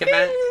upcoming kink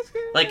event,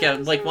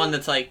 like one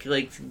that's like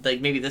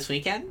maybe this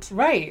weekend.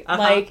 Right. Uh-huh.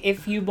 Like,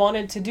 if you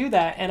wanted to do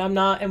that, and I'm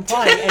not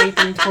implying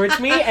anything towards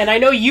me, and I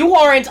know you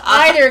aren't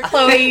either,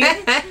 Chloe.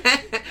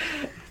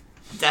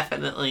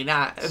 Definitely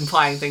not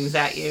implying things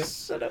at you.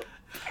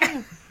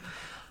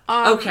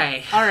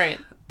 Okay. All right.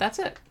 That's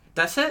it.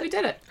 That's it. We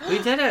did it. We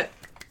did it.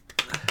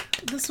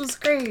 This was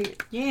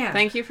great. Yeah.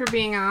 Thank you for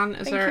being on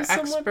as Thank our you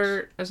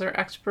so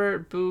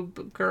expert,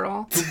 boob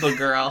girl. Booba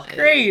girl.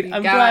 Great. You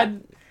I'm got-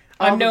 glad.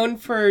 I'm known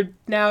for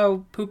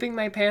now pooping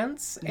my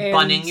pants and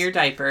bunning your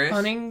diapers.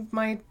 bunning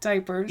my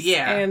diapers.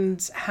 Yeah.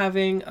 And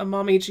having a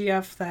mommy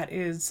GF that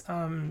is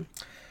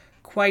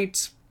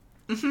quite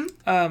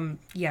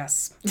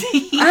yes.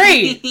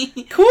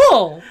 Great.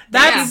 Cool.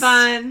 That's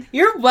fun.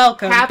 You're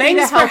welcome. Happy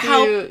Thanks to help for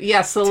help. you.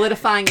 Yeah,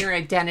 solidifying your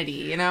identity.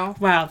 You know.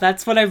 Wow,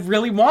 that's what I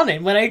really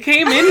wanted when I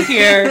came in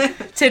here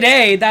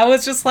today. That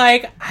was just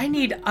like, I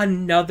need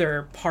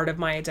another part of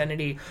my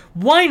identity.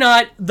 Why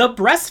not the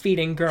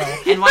breastfeeding girl?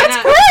 And why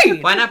That's not?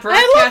 great. Why not I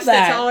love broadcast it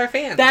that. to all our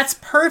fans? That's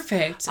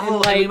perfect. Oh,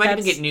 and and we might even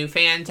that's- get new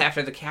fans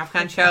after the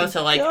CapCon show.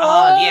 So like,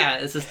 God. oh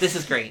yeah, this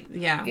is great.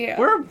 Yeah. Yeah.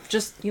 We're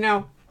just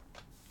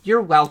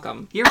you're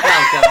welcome. You're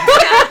welcome.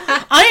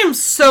 I am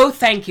so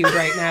thank you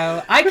right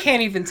now. I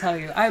can't even tell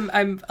you.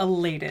 I'm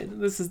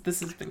elated. This has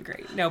been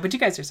great. No, but you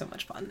guys are so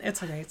much fun.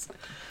 It's okay.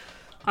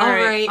 All All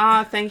right.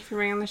 right. Thank you for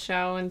being on the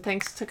show, and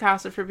thanks to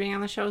Casa for being on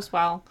the show as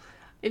well.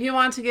 If you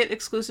want to get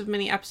exclusive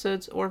mini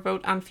episodes or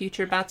vote on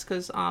future bets,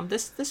 because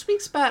this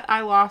week's bet I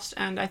lost,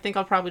 and I think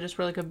I'll probably just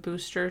really like a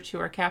booster to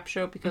our cap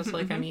show because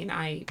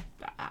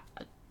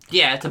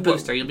Yeah, it's a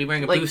booster. You'll be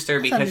wearing a booster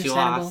because you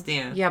understandable. lost.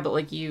 Yeah. yeah, but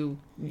like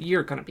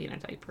you're gonna be in a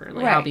diaper.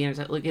 Like Right. I'll be in a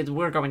diaper. Like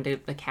we're going to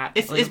the cat.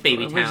 It's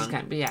baby we're just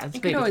town. Gonna, yeah, it's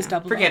You baby can always town.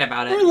 double Forget up.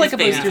 about it. Or like It's a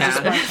baby booster just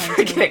town. one time.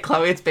 Forget it,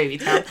 Chloe. It's baby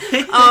town. If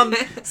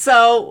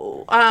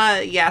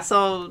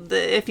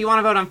you want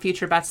to vote on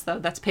future bets, though,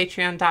 that's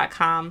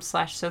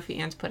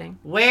patreon.com/SophieAnn'sPudding.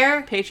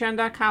 Where?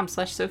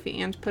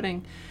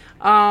 Patreon.com/SophieAnn'sPudding.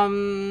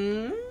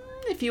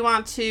 If you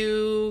want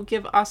to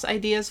give us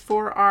ideas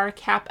for our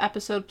cap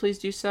episode, please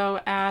do so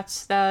at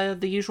the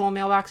usual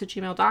mailbox at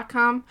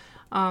gmail.com.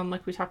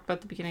 Like we talked about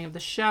at the beginning of the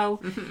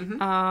show.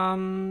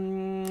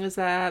 Is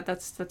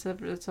that's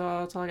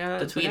all I got.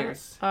 The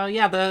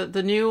tweeters.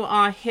 The new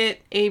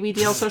hit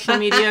ABDL social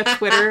media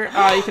Twitter.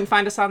 You can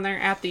find us on there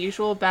at the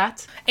usual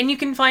bet. And you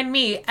can find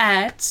me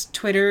at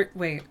Twitter.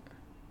 Wait.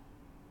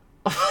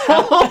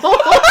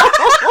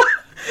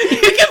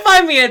 You can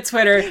find me at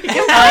Twitter.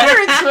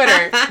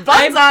 Twitter.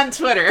 Bud's on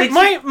Twitter.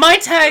 My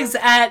tag's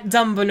at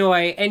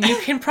Dumbanoy, and you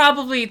can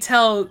probably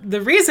tell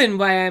the reason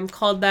why I'm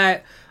called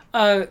that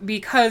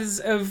because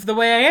of the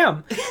way I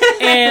am.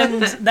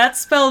 And that's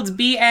spelled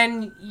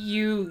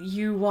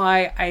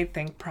BNUUY, I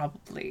think,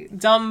 probably.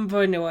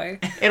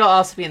 Dumbanoy. It'll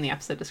also be in the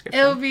episode description.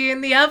 It'll be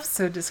in the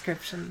episode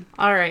description.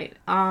 All right.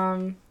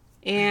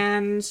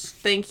 And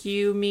thank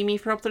you, Mimi,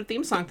 for helping with the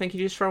theme song. Thank you,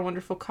 Juice, for our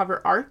wonderful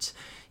cover art.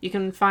 You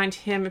can find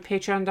him at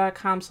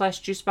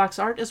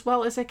patreon.com/juiceboxart, as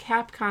well as at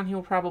CapCon. He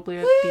will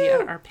probably be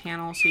at our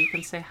panel, so you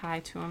can say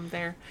hi to him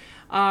there.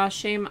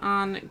 Shame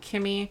on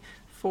Kimmy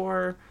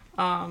for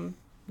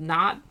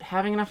not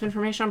having enough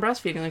information on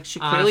breastfeeding. Like, she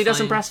clearly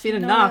doesn't breastfeed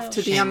enough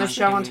to be on the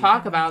show and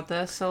talk about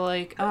this. So,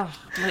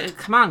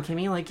 come on,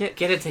 Kimmy,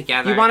 get it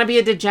together. You want to be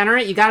a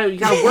degenerate? You gotta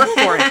work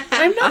for it.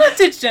 I'm not a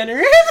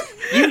degenerate.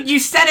 You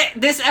said it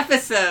this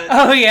episode.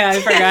 Oh, yeah,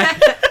 I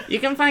forgot. You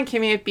can find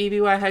Kimmy at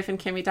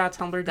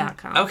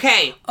bby-kimmy.tumblr.com.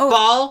 Okay,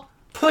 ball,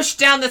 push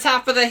down the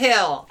top of the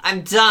hill.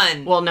 I'm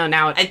done. Well, no,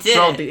 now I it's did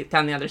rolled it.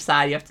 down the other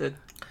side. You have to...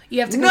 You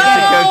have to go, No!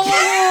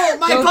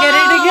 My go ball! get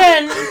it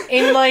again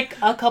in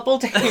a couple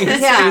days,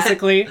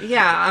 basically.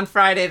 Yeah, on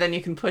Friday, then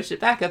you can push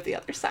it back up the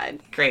other side.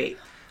 Great.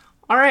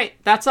 All right,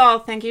 that's all.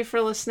 Thank you for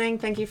listening.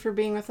 Thank you for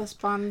being with us,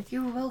 Bun.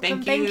 You're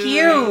welcome. Thank Thank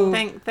you.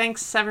 you.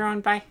 Thanks,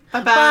 everyone. Bye.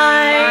 Bye-bye.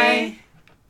 Bye.